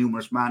thrown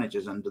numerous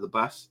managers under the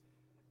bus.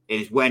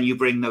 It is when you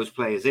bring those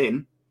players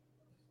in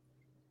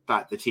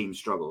that the team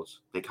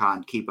struggles. They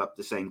can't keep up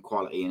the same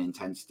quality and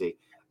intensity.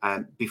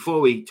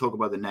 Before we talk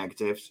about the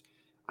negatives,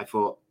 I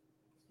thought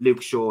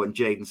Luke Shaw and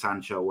Jadon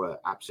Sancho were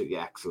absolutely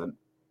excellent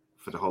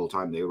for the whole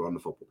time they were on the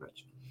football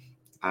pitch.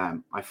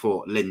 I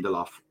thought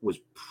Lindelof was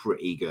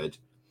pretty good.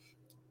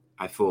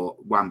 I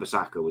thought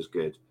Wan-Bissaka was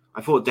good.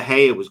 I thought De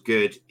Gea was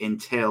good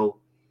until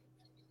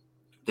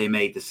they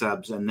made the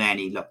subs, and then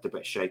he looked a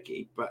bit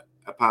shaky. But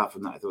apart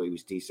from that, I thought he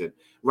was decent.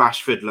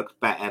 Rashford looked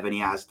better than he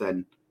has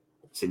done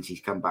since he's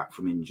come back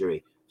from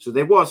injury. So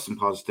there was some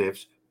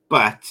positives,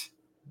 but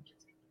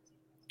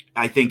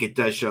I think it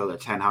does show that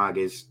Ten Hag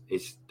is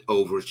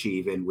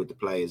overachieving with the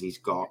players he's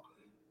got.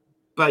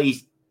 But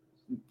he's,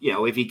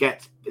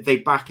 if they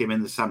back him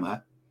in the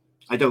summer,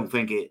 I don't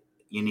think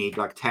you need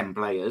like 10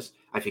 players.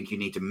 I think you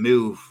need to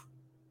move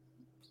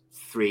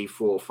 3,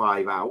 4,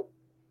 5 out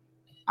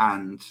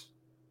and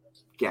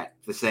get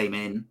the same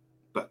in,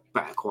 but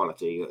better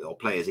quality or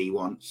players he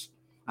wants.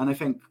 And I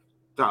think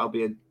that'll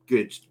be a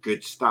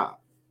good start.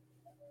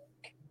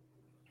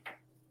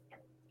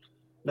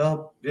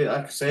 No, yeah,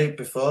 like I said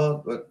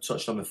before, I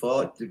touched on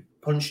before,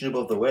 punching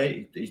above the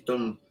weight, he's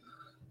done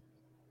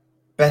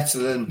better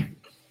than,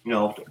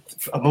 a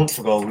month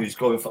ago. He was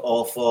going for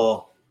all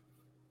four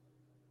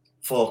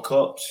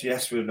cups.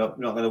 Yes, we're not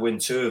going to win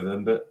 2 of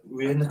them, but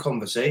we're in the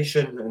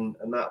conversation, and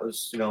that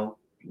was,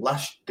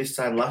 this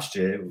time last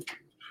year, it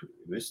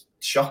was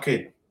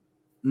shocking.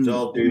 It's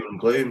all doom and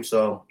gloom.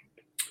 So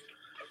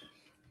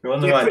we're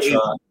on the right track.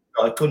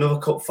 Got another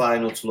cup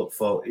final to look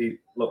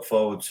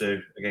forward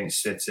to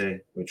against City,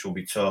 which will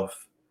be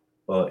tough,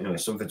 but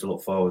it's something to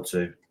look forward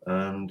to.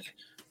 And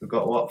we've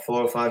got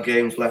 4 or 5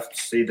 games left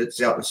to see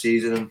out the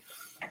season and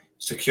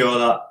secure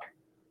that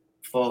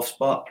 4th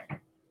spot.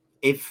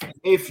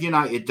 If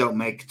United don't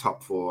make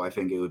top 4, I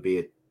think it would be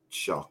a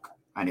shock,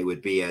 and it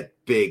would be a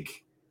big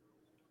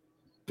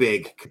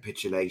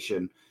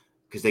capitulation,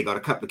 because they got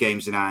a couple of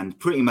games in hand.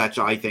 Pretty much,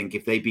 I think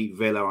if they beat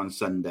Villa on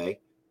Sunday,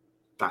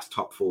 that's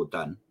top 4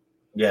 done.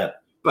 Yeah.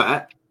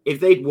 But if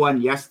they'd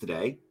won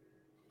yesterday,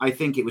 I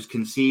think it was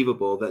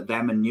conceivable that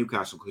them and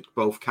Newcastle could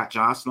both catch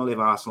Arsenal if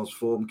Arsenal's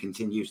form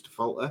continues to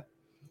falter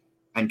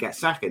and get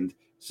second.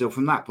 So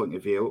from that point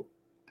of view,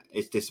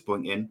 it's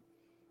disappointing.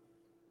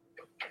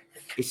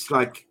 It's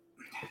like,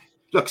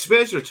 look,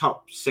 Spurs are a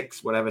top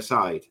 6 whatever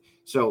side.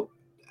 So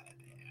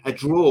a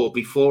draw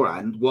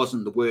beforehand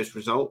wasn't the worst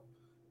result.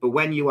 But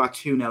when you are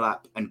 2-0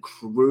 up and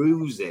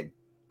cruising,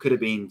 could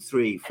have been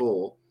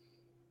 3-4,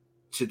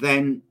 to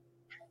then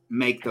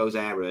make those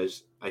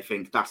errors, I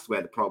think that's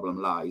where the problem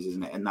lies,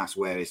 isn't it? And that's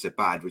where it's a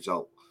bad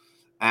result.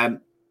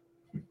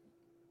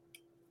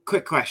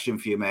 Quick question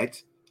for you,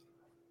 mate.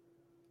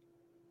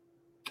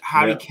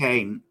 Harry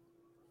Kane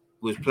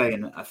was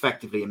playing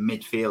effectively in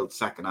midfield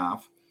second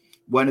half.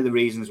 One of the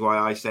reasons why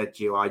I said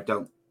to you I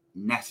don't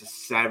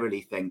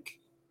necessarily think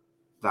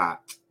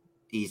that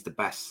he's the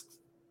best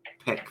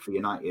pick for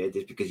United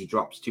is because he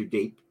drops too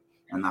deep,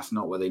 and that's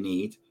not what they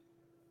need.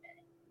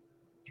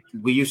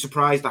 Were you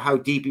surprised at how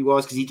deep he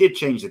was? Because he did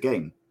change the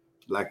game,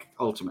 like,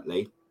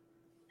 ultimately.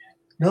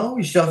 No,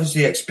 he's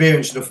obviously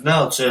experienced enough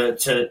now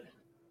to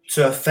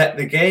affect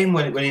the game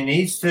when he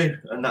needs to,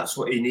 and that's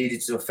what he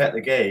needed to affect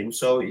the game.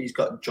 So he's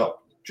got to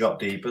drop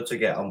deeper to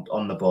get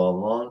on the ball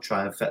more and try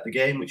and affect the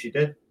game, which he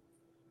did.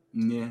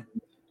 Yeah.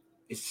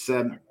 It's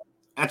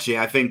actually,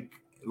 I think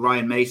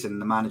Ryan Mason,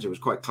 the manager, was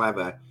quite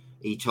clever.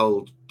 He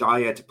told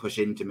Dyer to push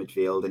into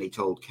midfield and he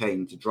told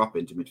Kane to drop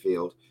into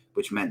midfield,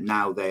 which meant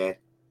now they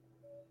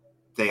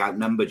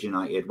outnumbered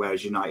United,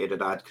 whereas United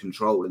had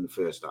control in the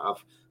first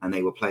half and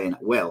they were playing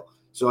at will.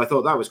 So I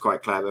thought that was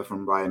quite clever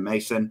from Ryan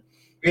Mason.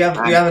 We have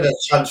a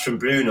chance from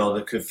Bruno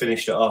that could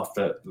finish it off.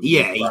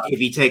 If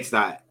he takes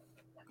that,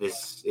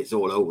 it's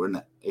all over,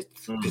 isn't it?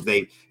 Because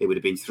it would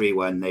have been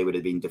 3-1, they would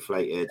have been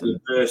deflated.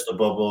 Burst the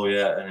bubble,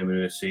 and then we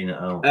would have seen it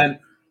out.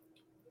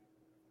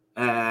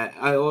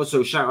 I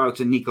also shout out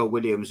to Nico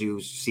Williams,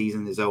 whose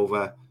season is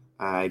over.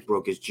 He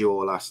broke his jaw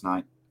last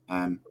night,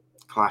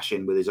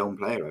 clashing with his own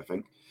player, I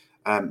think.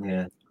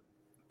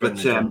 But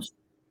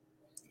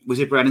was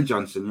it Brennan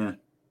Johnson? Yeah.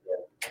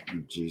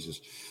 Oh,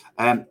 Jesus.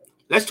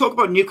 Let's talk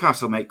about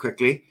Newcastle, mate,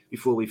 quickly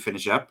before we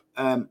finish up.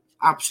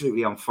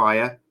 Absolutely on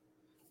fire.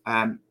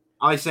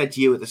 I said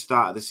to you at the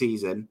start of the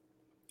season,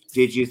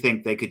 did you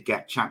think they could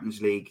get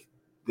Champions League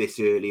this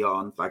early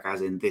on, like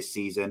as in this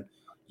season?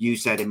 You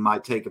said it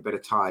might take a bit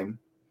of time.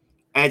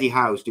 Eddie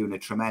Howe's doing a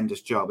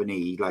tremendous job, and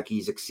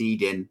he's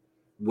exceeding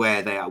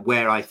where they are,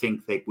 where I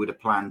think they would have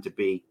planned to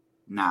be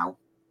now.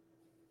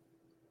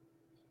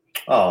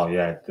 Oh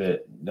yeah,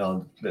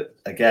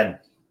 again,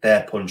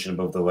 they're punching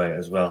above the weight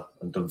as well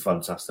and done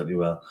fantastically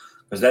well.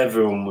 Because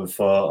everyone would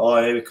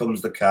thought, here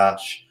comes the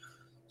cash.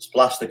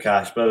 splash the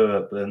cash,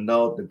 but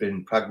no, they've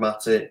been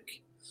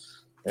pragmatic.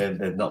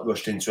 They've not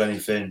rushed into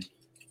anything,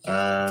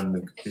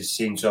 and they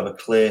seem to have a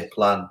clear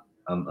plan,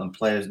 and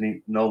players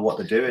know what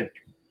they're doing.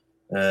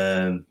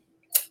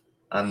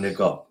 And they've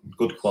got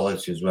good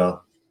quality as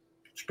well,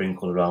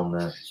 sprinkled around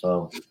there.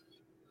 So,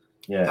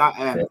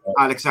 yeah.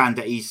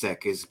 Alexander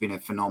Isak has been a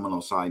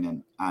phenomenal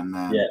signing,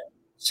 and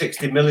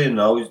 60 million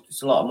though,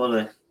 it's a lot of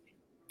money.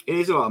 It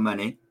is a lot of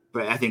money,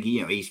 but I think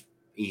he's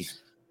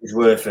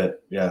worth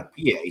it. Yeah,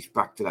 he's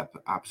backed it up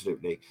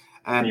absolutely.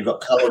 You've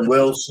got Callum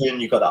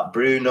Wilson, you've got that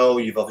Bruno,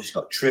 you've obviously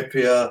got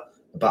Trippier,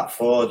 the back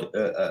forward,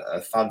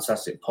 a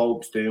fantastic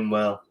Pope's doing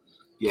well.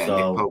 Yeah, so,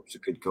 Nick Pope's a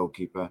good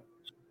goalkeeper.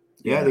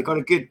 Yeah, they've got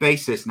a good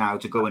basis now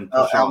to go and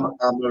push on.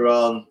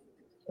 Amaron,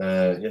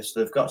 yes,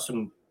 they've got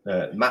some.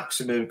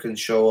 Maximum can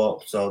show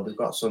up, so they've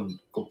got some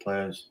good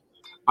players.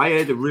 I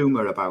heard a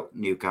rumor about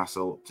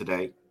Newcastle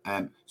today.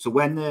 So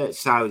when the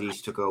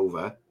Saudis took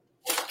over,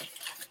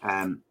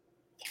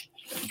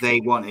 they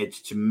wanted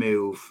to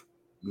move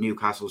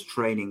Newcastle's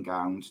training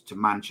ground to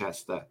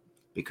Manchester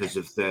because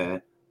of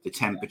the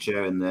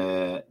temperature and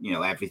the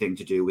everything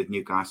to do with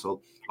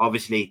Newcastle.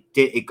 Obviously,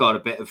 it got a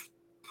bit of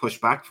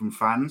pushback from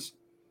fans.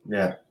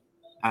 Yeah.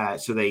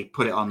 So they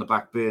put it on the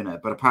back burner,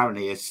 but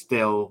apparently it's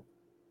still,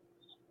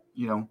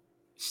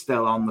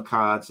 still on the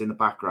cards in the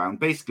background.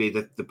 Basically,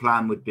 the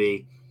plan would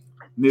be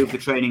move the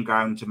training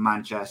ground to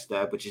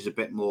Manchester, which is a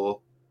bit more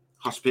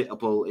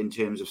hospitable in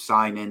terms of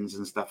sign-ins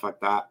and stuff like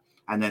that.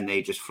 And then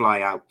they just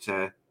fly out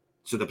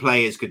so the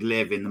players could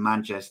live in the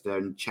Manchester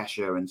and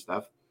Cheshire and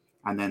stuff.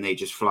 And then they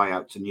just fly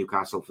out to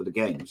Newcastle for the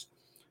games.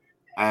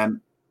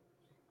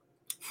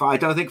 I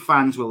don't think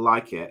fans will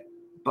like it,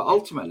 but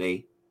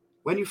ultimately,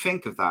 when you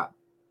think of that,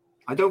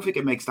 I don't think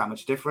it makes that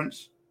much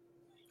difference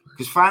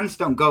because fans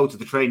don't go to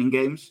the training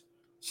games.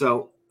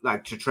 So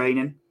to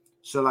training.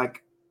 So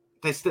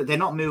they're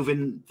not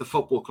moving the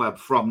football club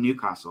from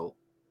Newcastle.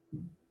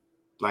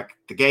 Like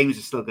the games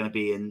are still going to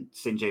be in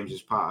St.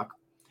 James's Park.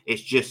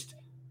 It's just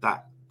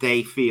that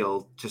they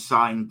feel to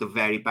sign the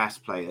very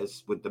best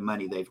players with the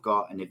money they've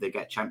got. And if they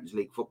get Champions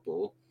League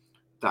football,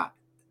 that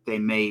it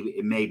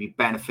may be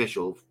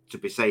beneficial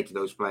to say to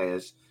those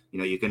players,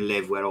 you can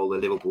live where all the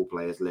Liverpool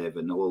players live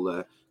and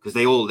because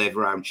they all live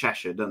around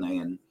Cheshire, don't they?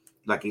 And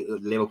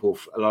Liverpool,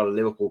 a lot of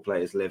Liverpool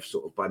players live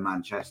sort of by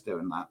Manchester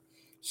and that.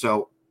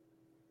 So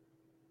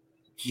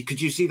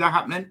could you see that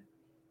happening?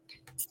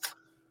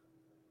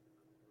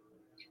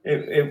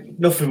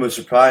 Nothing would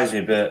surprise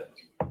me, but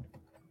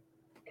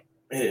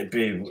it'd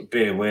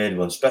be a weird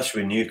one,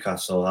 especially with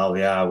Newcastle, how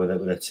they are with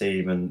a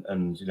team,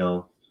 and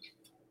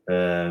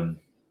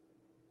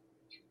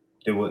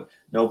they were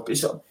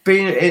it's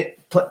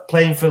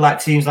playing for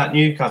teams like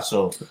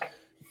Newcastle.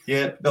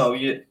 Yeah,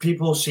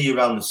 people see you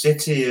around the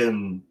city,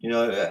 and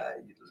I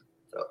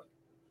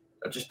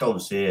just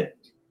don't see it.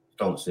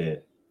 Don't see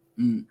it.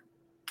 Mm.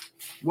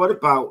 What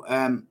about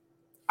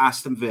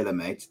Aston Villa,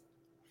 mate?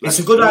 It's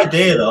a good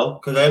idea though,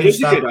 because I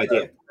understand. It's a good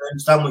idea. I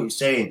understand what you're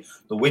saying.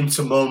 The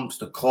winter months,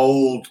 the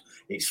cold,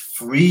 it's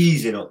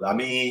freezing up there. I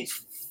mean,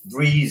 it's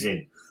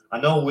freezing.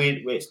 I know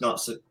it's not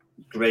so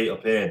great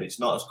up here, but it's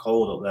not as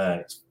cold up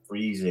there. It's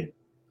freezing.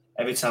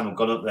 Every time I've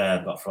gone up there,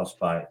 I've got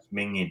frostbite. It's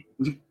minging.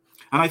 And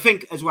I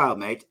think as well,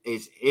 mate,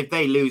 is if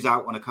they lose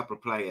out on a couple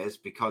of players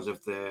because of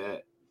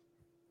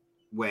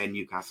where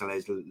Newcastle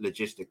is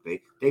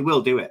logistically, they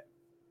will do it.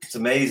 It's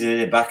amazing,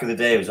 isn't it? Back in the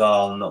day, it was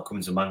I'm not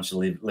coming to Manchester,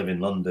 live in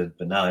London,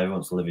 but now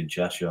everyone's to live in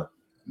Cheshire.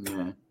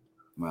 Yeah.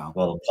 Well,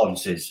 the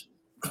Ponces.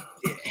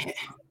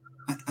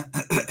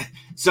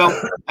 So,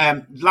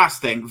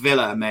 last thing,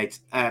 Villa, mate.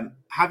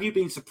 Have you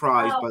been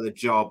surprised by the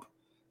job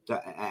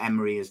that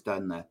Emery has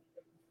done there?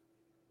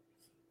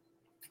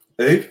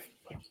 Who?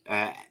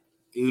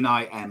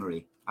 Unai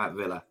Emery at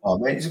Villa. Oh,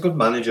 mate, he's a good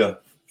manager.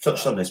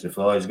 Touched on this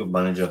before. He's a good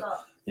manager.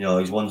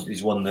 He's won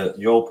the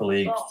Europa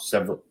League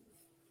several.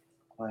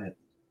 Quiet.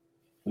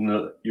 In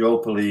the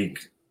Europa League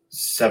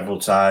several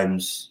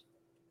times.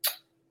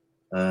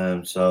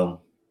 So,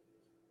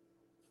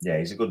 yeah,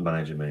 he's a good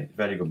manager, mate.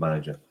 Very good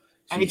manager.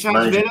 He's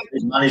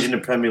managing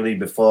the Premier League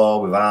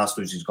before with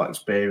Arsenal, which he's got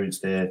experience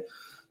there.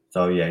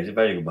 So, yeah, he's a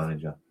very good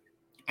manager.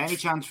 Any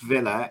chance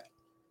Villa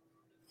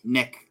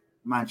nick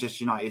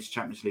Manchester United's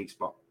Champions League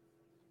spot?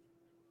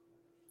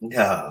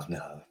 No.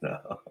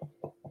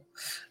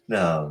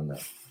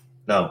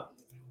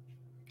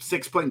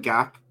 6-point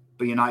gap,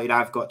 but United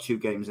have got 2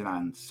 games in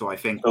hand. So I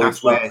think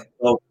that's where...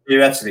 Well,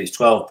 theoretically, it's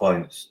 12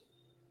 points.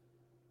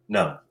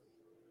 No.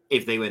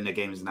 If they win their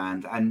games in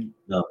hand. And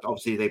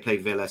obviously they play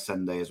Villa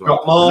Sunday as well.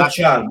 Got more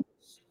chance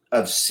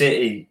of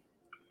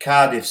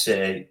Cardiff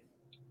City,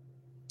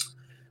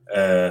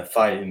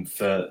 fighting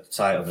for the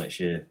title next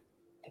year.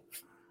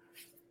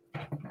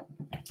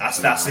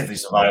 That's if they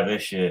survive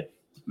this year.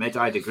 Mate,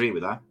 I'd agree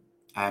with that.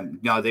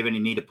 No, they only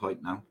need a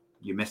point now.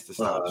 You missed the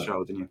start of the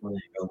show, didn't you? There you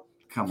go.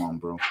 Come on,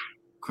 bro.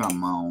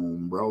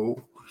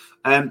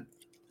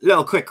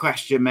 Little quick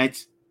question,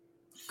 mate.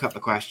 Couple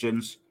of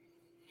questions.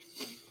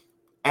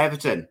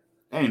 Everton,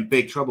 they're in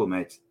big trouble,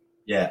 mate.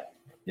 Yeah.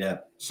 Yeah.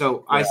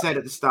 So I said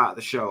at the start of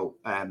the show,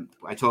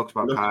 I talked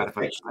about Cardiff.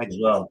 As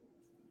well.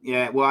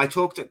 Yeah, well, I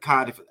talked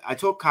Cardiff at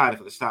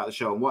the start of the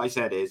show, and what I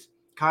said is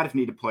Cardiff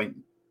need a point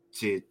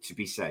to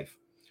be safe.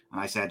 And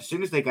I said, as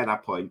soon as they get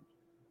that point,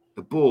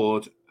 the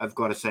board have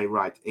got to say,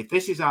 right, if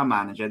this is our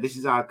manager, this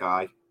is our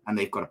guy, and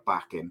they've got to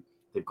back him.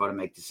 They've got to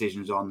make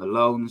decisions on the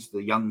loans,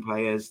 the young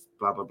players,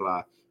 blah, blah,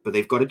 blah. But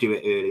they've got to do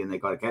it early, and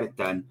they've got to get it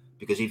done.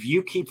 Because if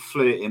you keep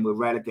flirting with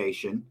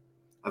relegation,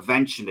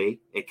 eventually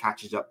it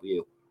catches up with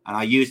you. And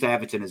I used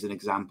Everton as an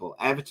example.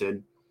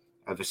 Everton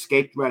have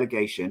escaped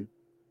relegation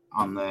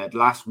on the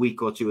last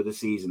week or two of the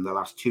season, the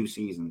last 2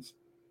 seasons.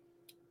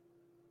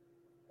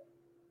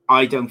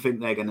 I don't think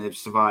they're going to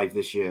survive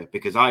this year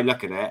because I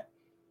look at it.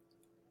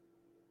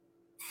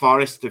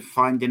 Forest are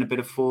finding a bit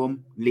of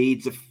form.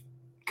 Leeds are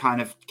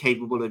kind of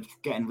capable of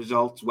getting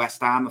results.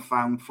 West Ham have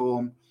found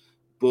form.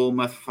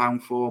 Bournemouth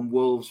found form.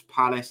 Wolves,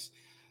 Palace.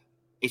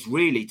 It's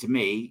really, to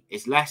me,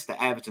 it's Leicester,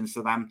 Everton,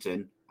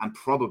 Southampton, and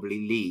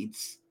probably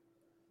Leeds,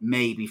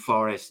 maybe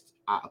Forest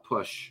at a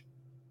push,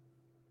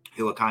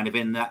 who are kind of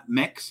in that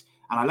mix.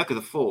 And I look at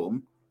the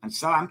form, and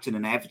Southampton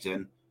and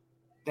Everton,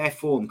 their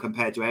form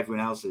compared to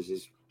everyone else's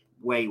is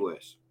way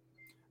worse.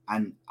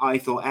 And I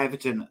thought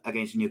Everton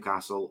against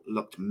Newcastle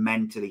looked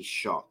mentally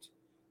shot.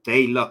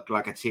 They looked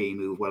like a team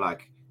who were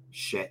like,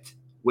 shit,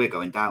 we're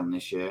going down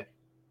this year.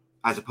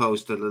 As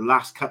opposed to the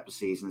last couple of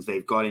seasons,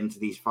 they've got into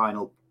these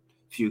final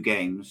few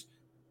games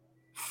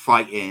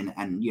fighting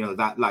and,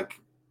 that like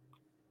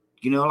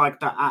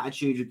that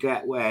attitude you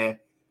get where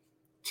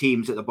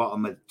teams at the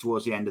bottom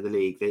towards the end of the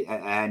league, at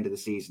the end of the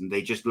season,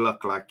 they just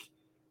look like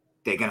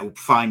they're going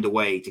to find a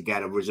way to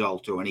get a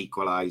result or an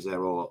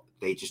equaliser, or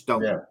they just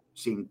don't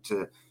seem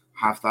to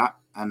have that.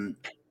 And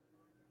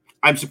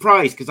I'm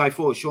surprised because I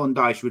thought Sean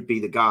Dyche would be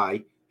the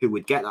guy who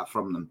would get that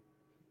from them.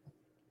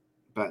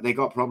 But they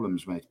got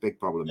problems, mate, big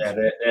problems. Yeah,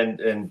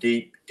 and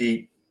deep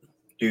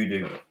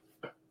doo-doo.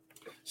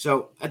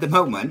 So at the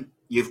moment,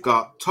 you've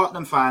got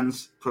Tottenham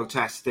fans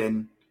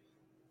protesting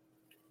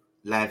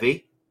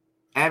Levy,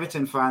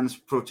 Everton fans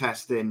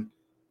protesting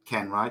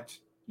Kenwright,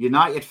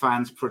 United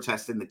fans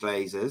protesting the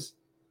Glazers.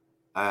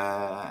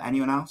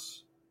 Anyone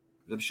else?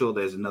 I'm sure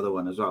there's another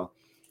one as well.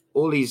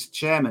 All these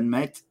chairmen,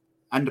 mate,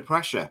 under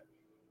pressure.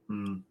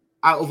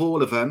 Out of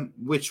all of them,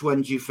 which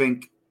one do you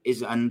think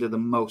is under the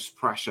most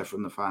pressure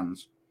from the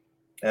fans?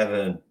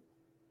 Everton.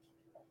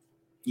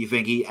 You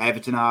think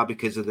Everton are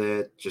because of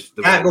the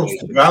can't go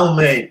to the ground,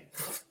 mate.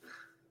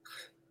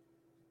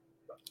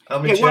 How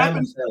many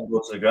chairmen can't go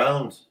to the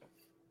ground?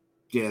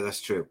 Yeah,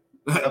 that's true.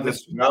 I've been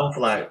to the ground for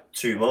like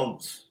 2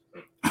 months.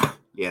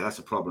 Yeah, that's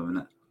a problem,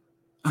 isn't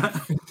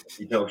it?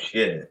 You know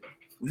shit.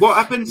 What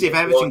happens if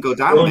Everton go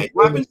down, mate?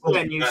 What happens to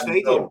their new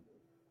stadium?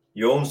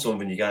 You own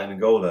something, you can't even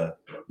go there.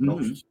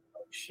 No,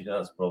 shit,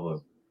 that's a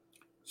problem.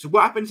 So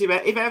what happens if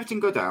Everton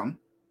go down?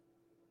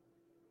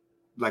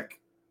 Like,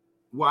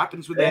 what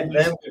happens with their...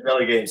 They haven't been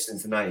relegated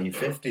since the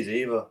 1950s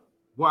either.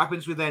 What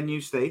happens with their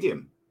new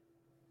stadium?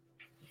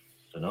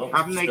 I don't know.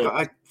 Haven't they got...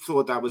 I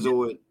thought that was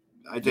all...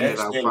 I don't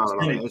know how far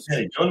along it is.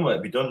 It's done.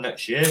 It'll be done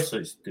next year, so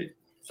it's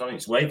on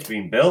its way to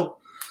being built.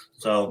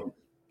 So...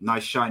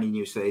 Nice, shiny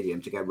new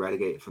stadium to get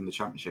relegated from the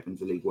Championship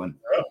into League One.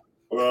 Yeah.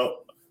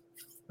 Well,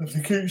 if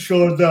they keep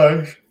Sean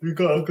Dyche, you've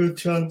got a good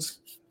chance.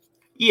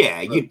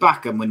 Yeah, you'd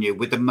back them, wouldn't you,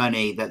 with the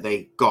money that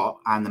they got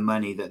and the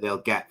money that they'll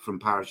get from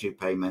parachute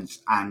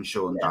payments and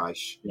Sean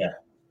Dyche. Yeah.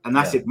 And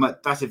that's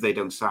if they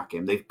don't sack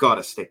him. They've got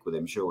to stick with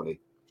him,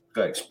 surely.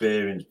 Got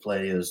experienced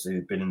players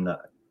who've been in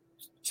that.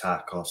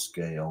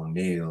 Tarkowski,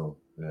 O'Neill,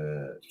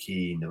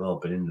 Keane, they've all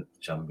been in the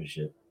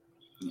Championship.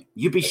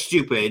 You'd be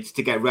stupid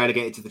to get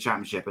relegated to the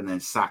Championship and then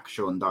sack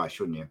Sean Dyche,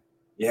 wouldn't you?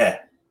 Yeah.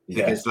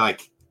 Because,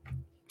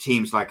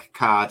 teams like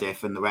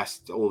Cardiff and the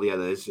rest, all the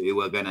others who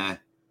were going to,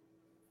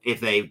 if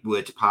they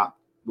were to part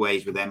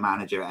ways with their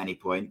manager at any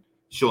point,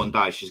 Sean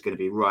Dyche is going to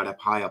be right up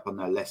high up on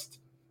their list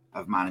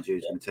of managers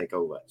who's going to take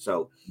over.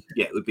 So,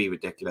 yeah, it would be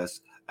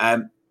ridiculous.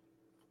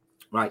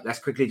 Right, let's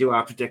quickly do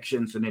our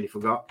predictions. I nearly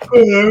forgot.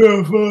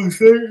 I'm fall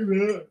asleep,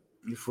 mate.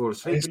 You fall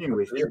asleep, didn't you,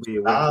 with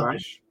your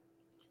whiplash?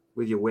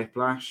 With your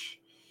whiplash.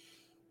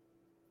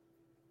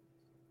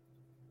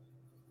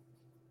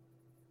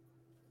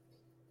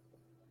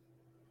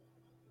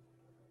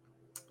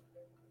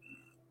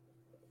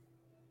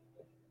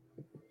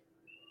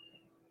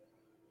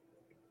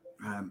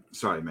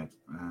 Sorry, mate.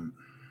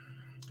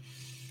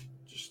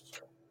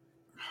 Just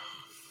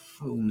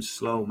phone's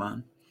slow,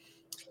 man.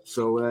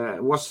 So,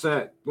 what's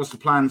the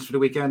plans for the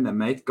weekend then,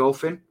 mate?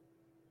 Golfing?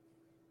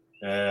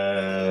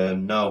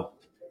 No.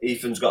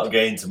 Ethan's got a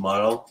game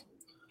tomorrow.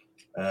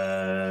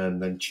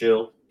 Then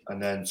chill.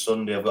 And then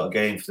Sunday I've got a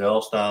game for the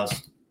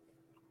All-Stars.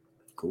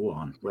 Go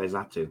on. Where's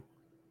that to?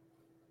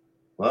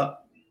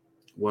 What?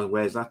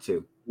 Where's that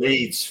to?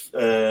 Leeds.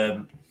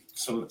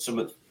 Some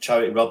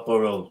charity Rob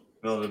Burrow.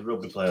 The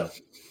rugby player.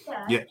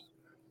 Yeah.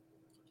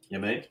 Yeah,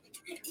 mate.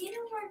 Do you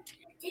know what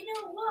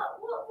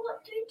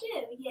do we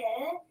do?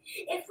 Yeah,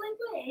 if we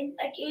win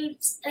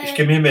against. Just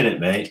give me a minute,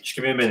 mate. Just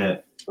give me a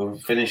minute. We'll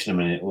finish in a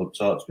minute. We'll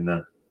talk to me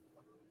then.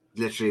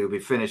 Literally, we'll be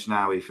finished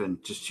now, Ethan.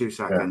 Just 2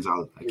 seconds.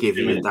 I'll give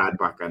you your dad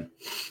back in.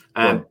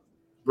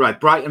 Right,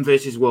 Brighton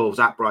versus Wolves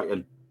at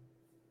Brighton.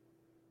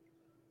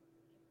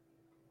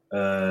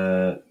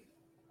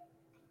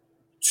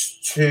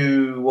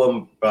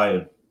 2-1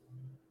 Brighton.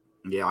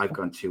 Yeah, I've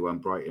gone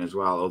 2-1 Brighton as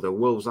well, although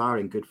Wolves are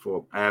in good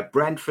form.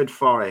 Brentford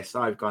Forest,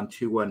 I've gone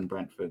 2-1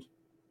 Brentford.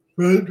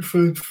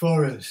 Brentford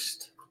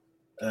Forest.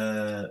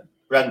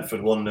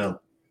 Brentford 1-0.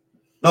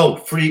 No,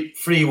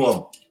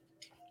 3-1.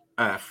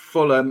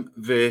 Fulham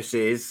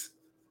versus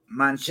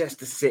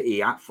Manchester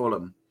City at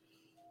Fulham.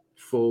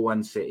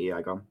 4-1 City,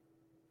 I gone.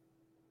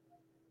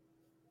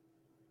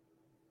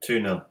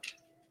 2-0.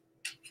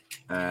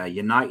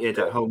 United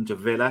at home to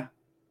Villa.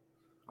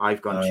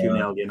 I've gone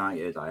 2-0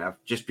 United. I have,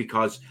 just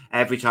because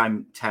every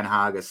time Ten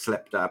Hag has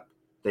slipped up,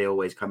 they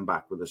always come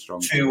back with a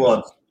strong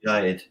 2-1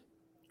 United.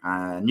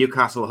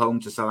 Newcastle home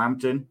to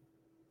Southampton.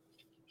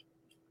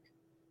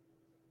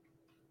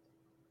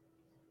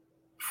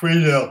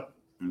 3-0.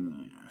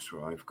 That's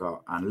what I've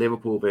got. And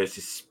Liverpool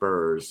versus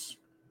Spurs.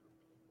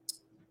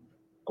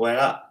 Where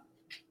at?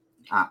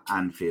 At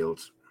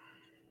Anfield.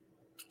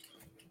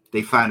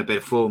 They found a bit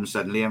of form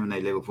suddenly, haven't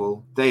they,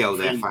 Liverpool? They owe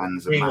their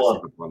fans a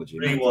massive apology.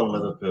 3-1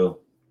 Liverpool.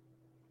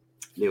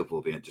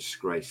 Liverpool being a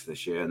disgrace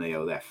this year, and they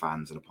owe their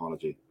fans an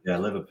apology. Yeah,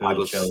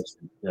 Liverpool,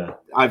 Chelsea. Yeah,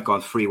 I've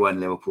gone 3-1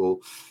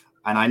 Liverpool.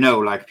 And I know,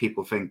 like,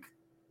 people think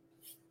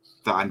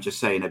that I'm just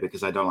saying it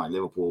because I don't like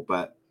Liverpool,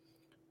 but,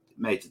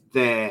 mate,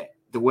 the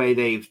way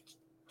they've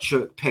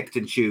picked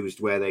and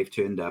chosen where they've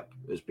turned up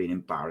has been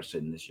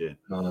embarrassing this year.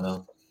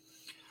 No.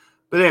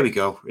 But there we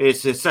go.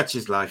 It's such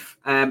is life.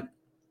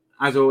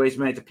 As always,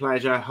 mate, a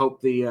pleasure.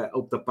 Hope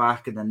the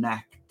back and the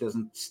neck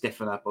doesn't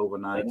stiffen up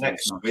overnight.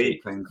 Next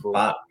week,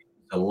 back,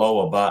 the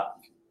lower back.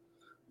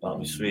 That'll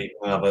be sweet.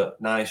 We'll have a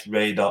nice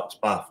Radox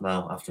bath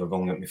now after I've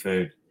gone and get my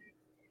food.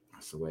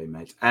 That's the way,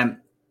 mate.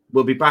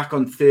 We'll be back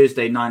on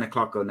Thursday, 9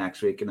 o'clock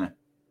next week, innit?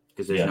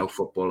 Because there's no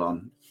football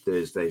on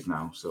Thursdays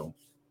now. So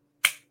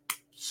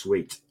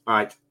sweet. All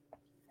right.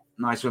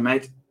 Nice one,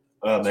 mate.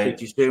 Speak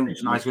to you soon.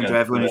 Nice one to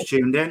everyone who's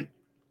tuned in.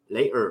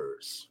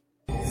 Laters.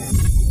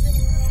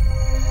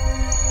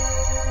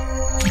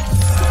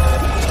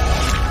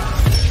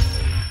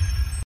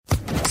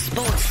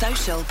 Sports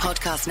Social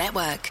Podcast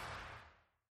Network.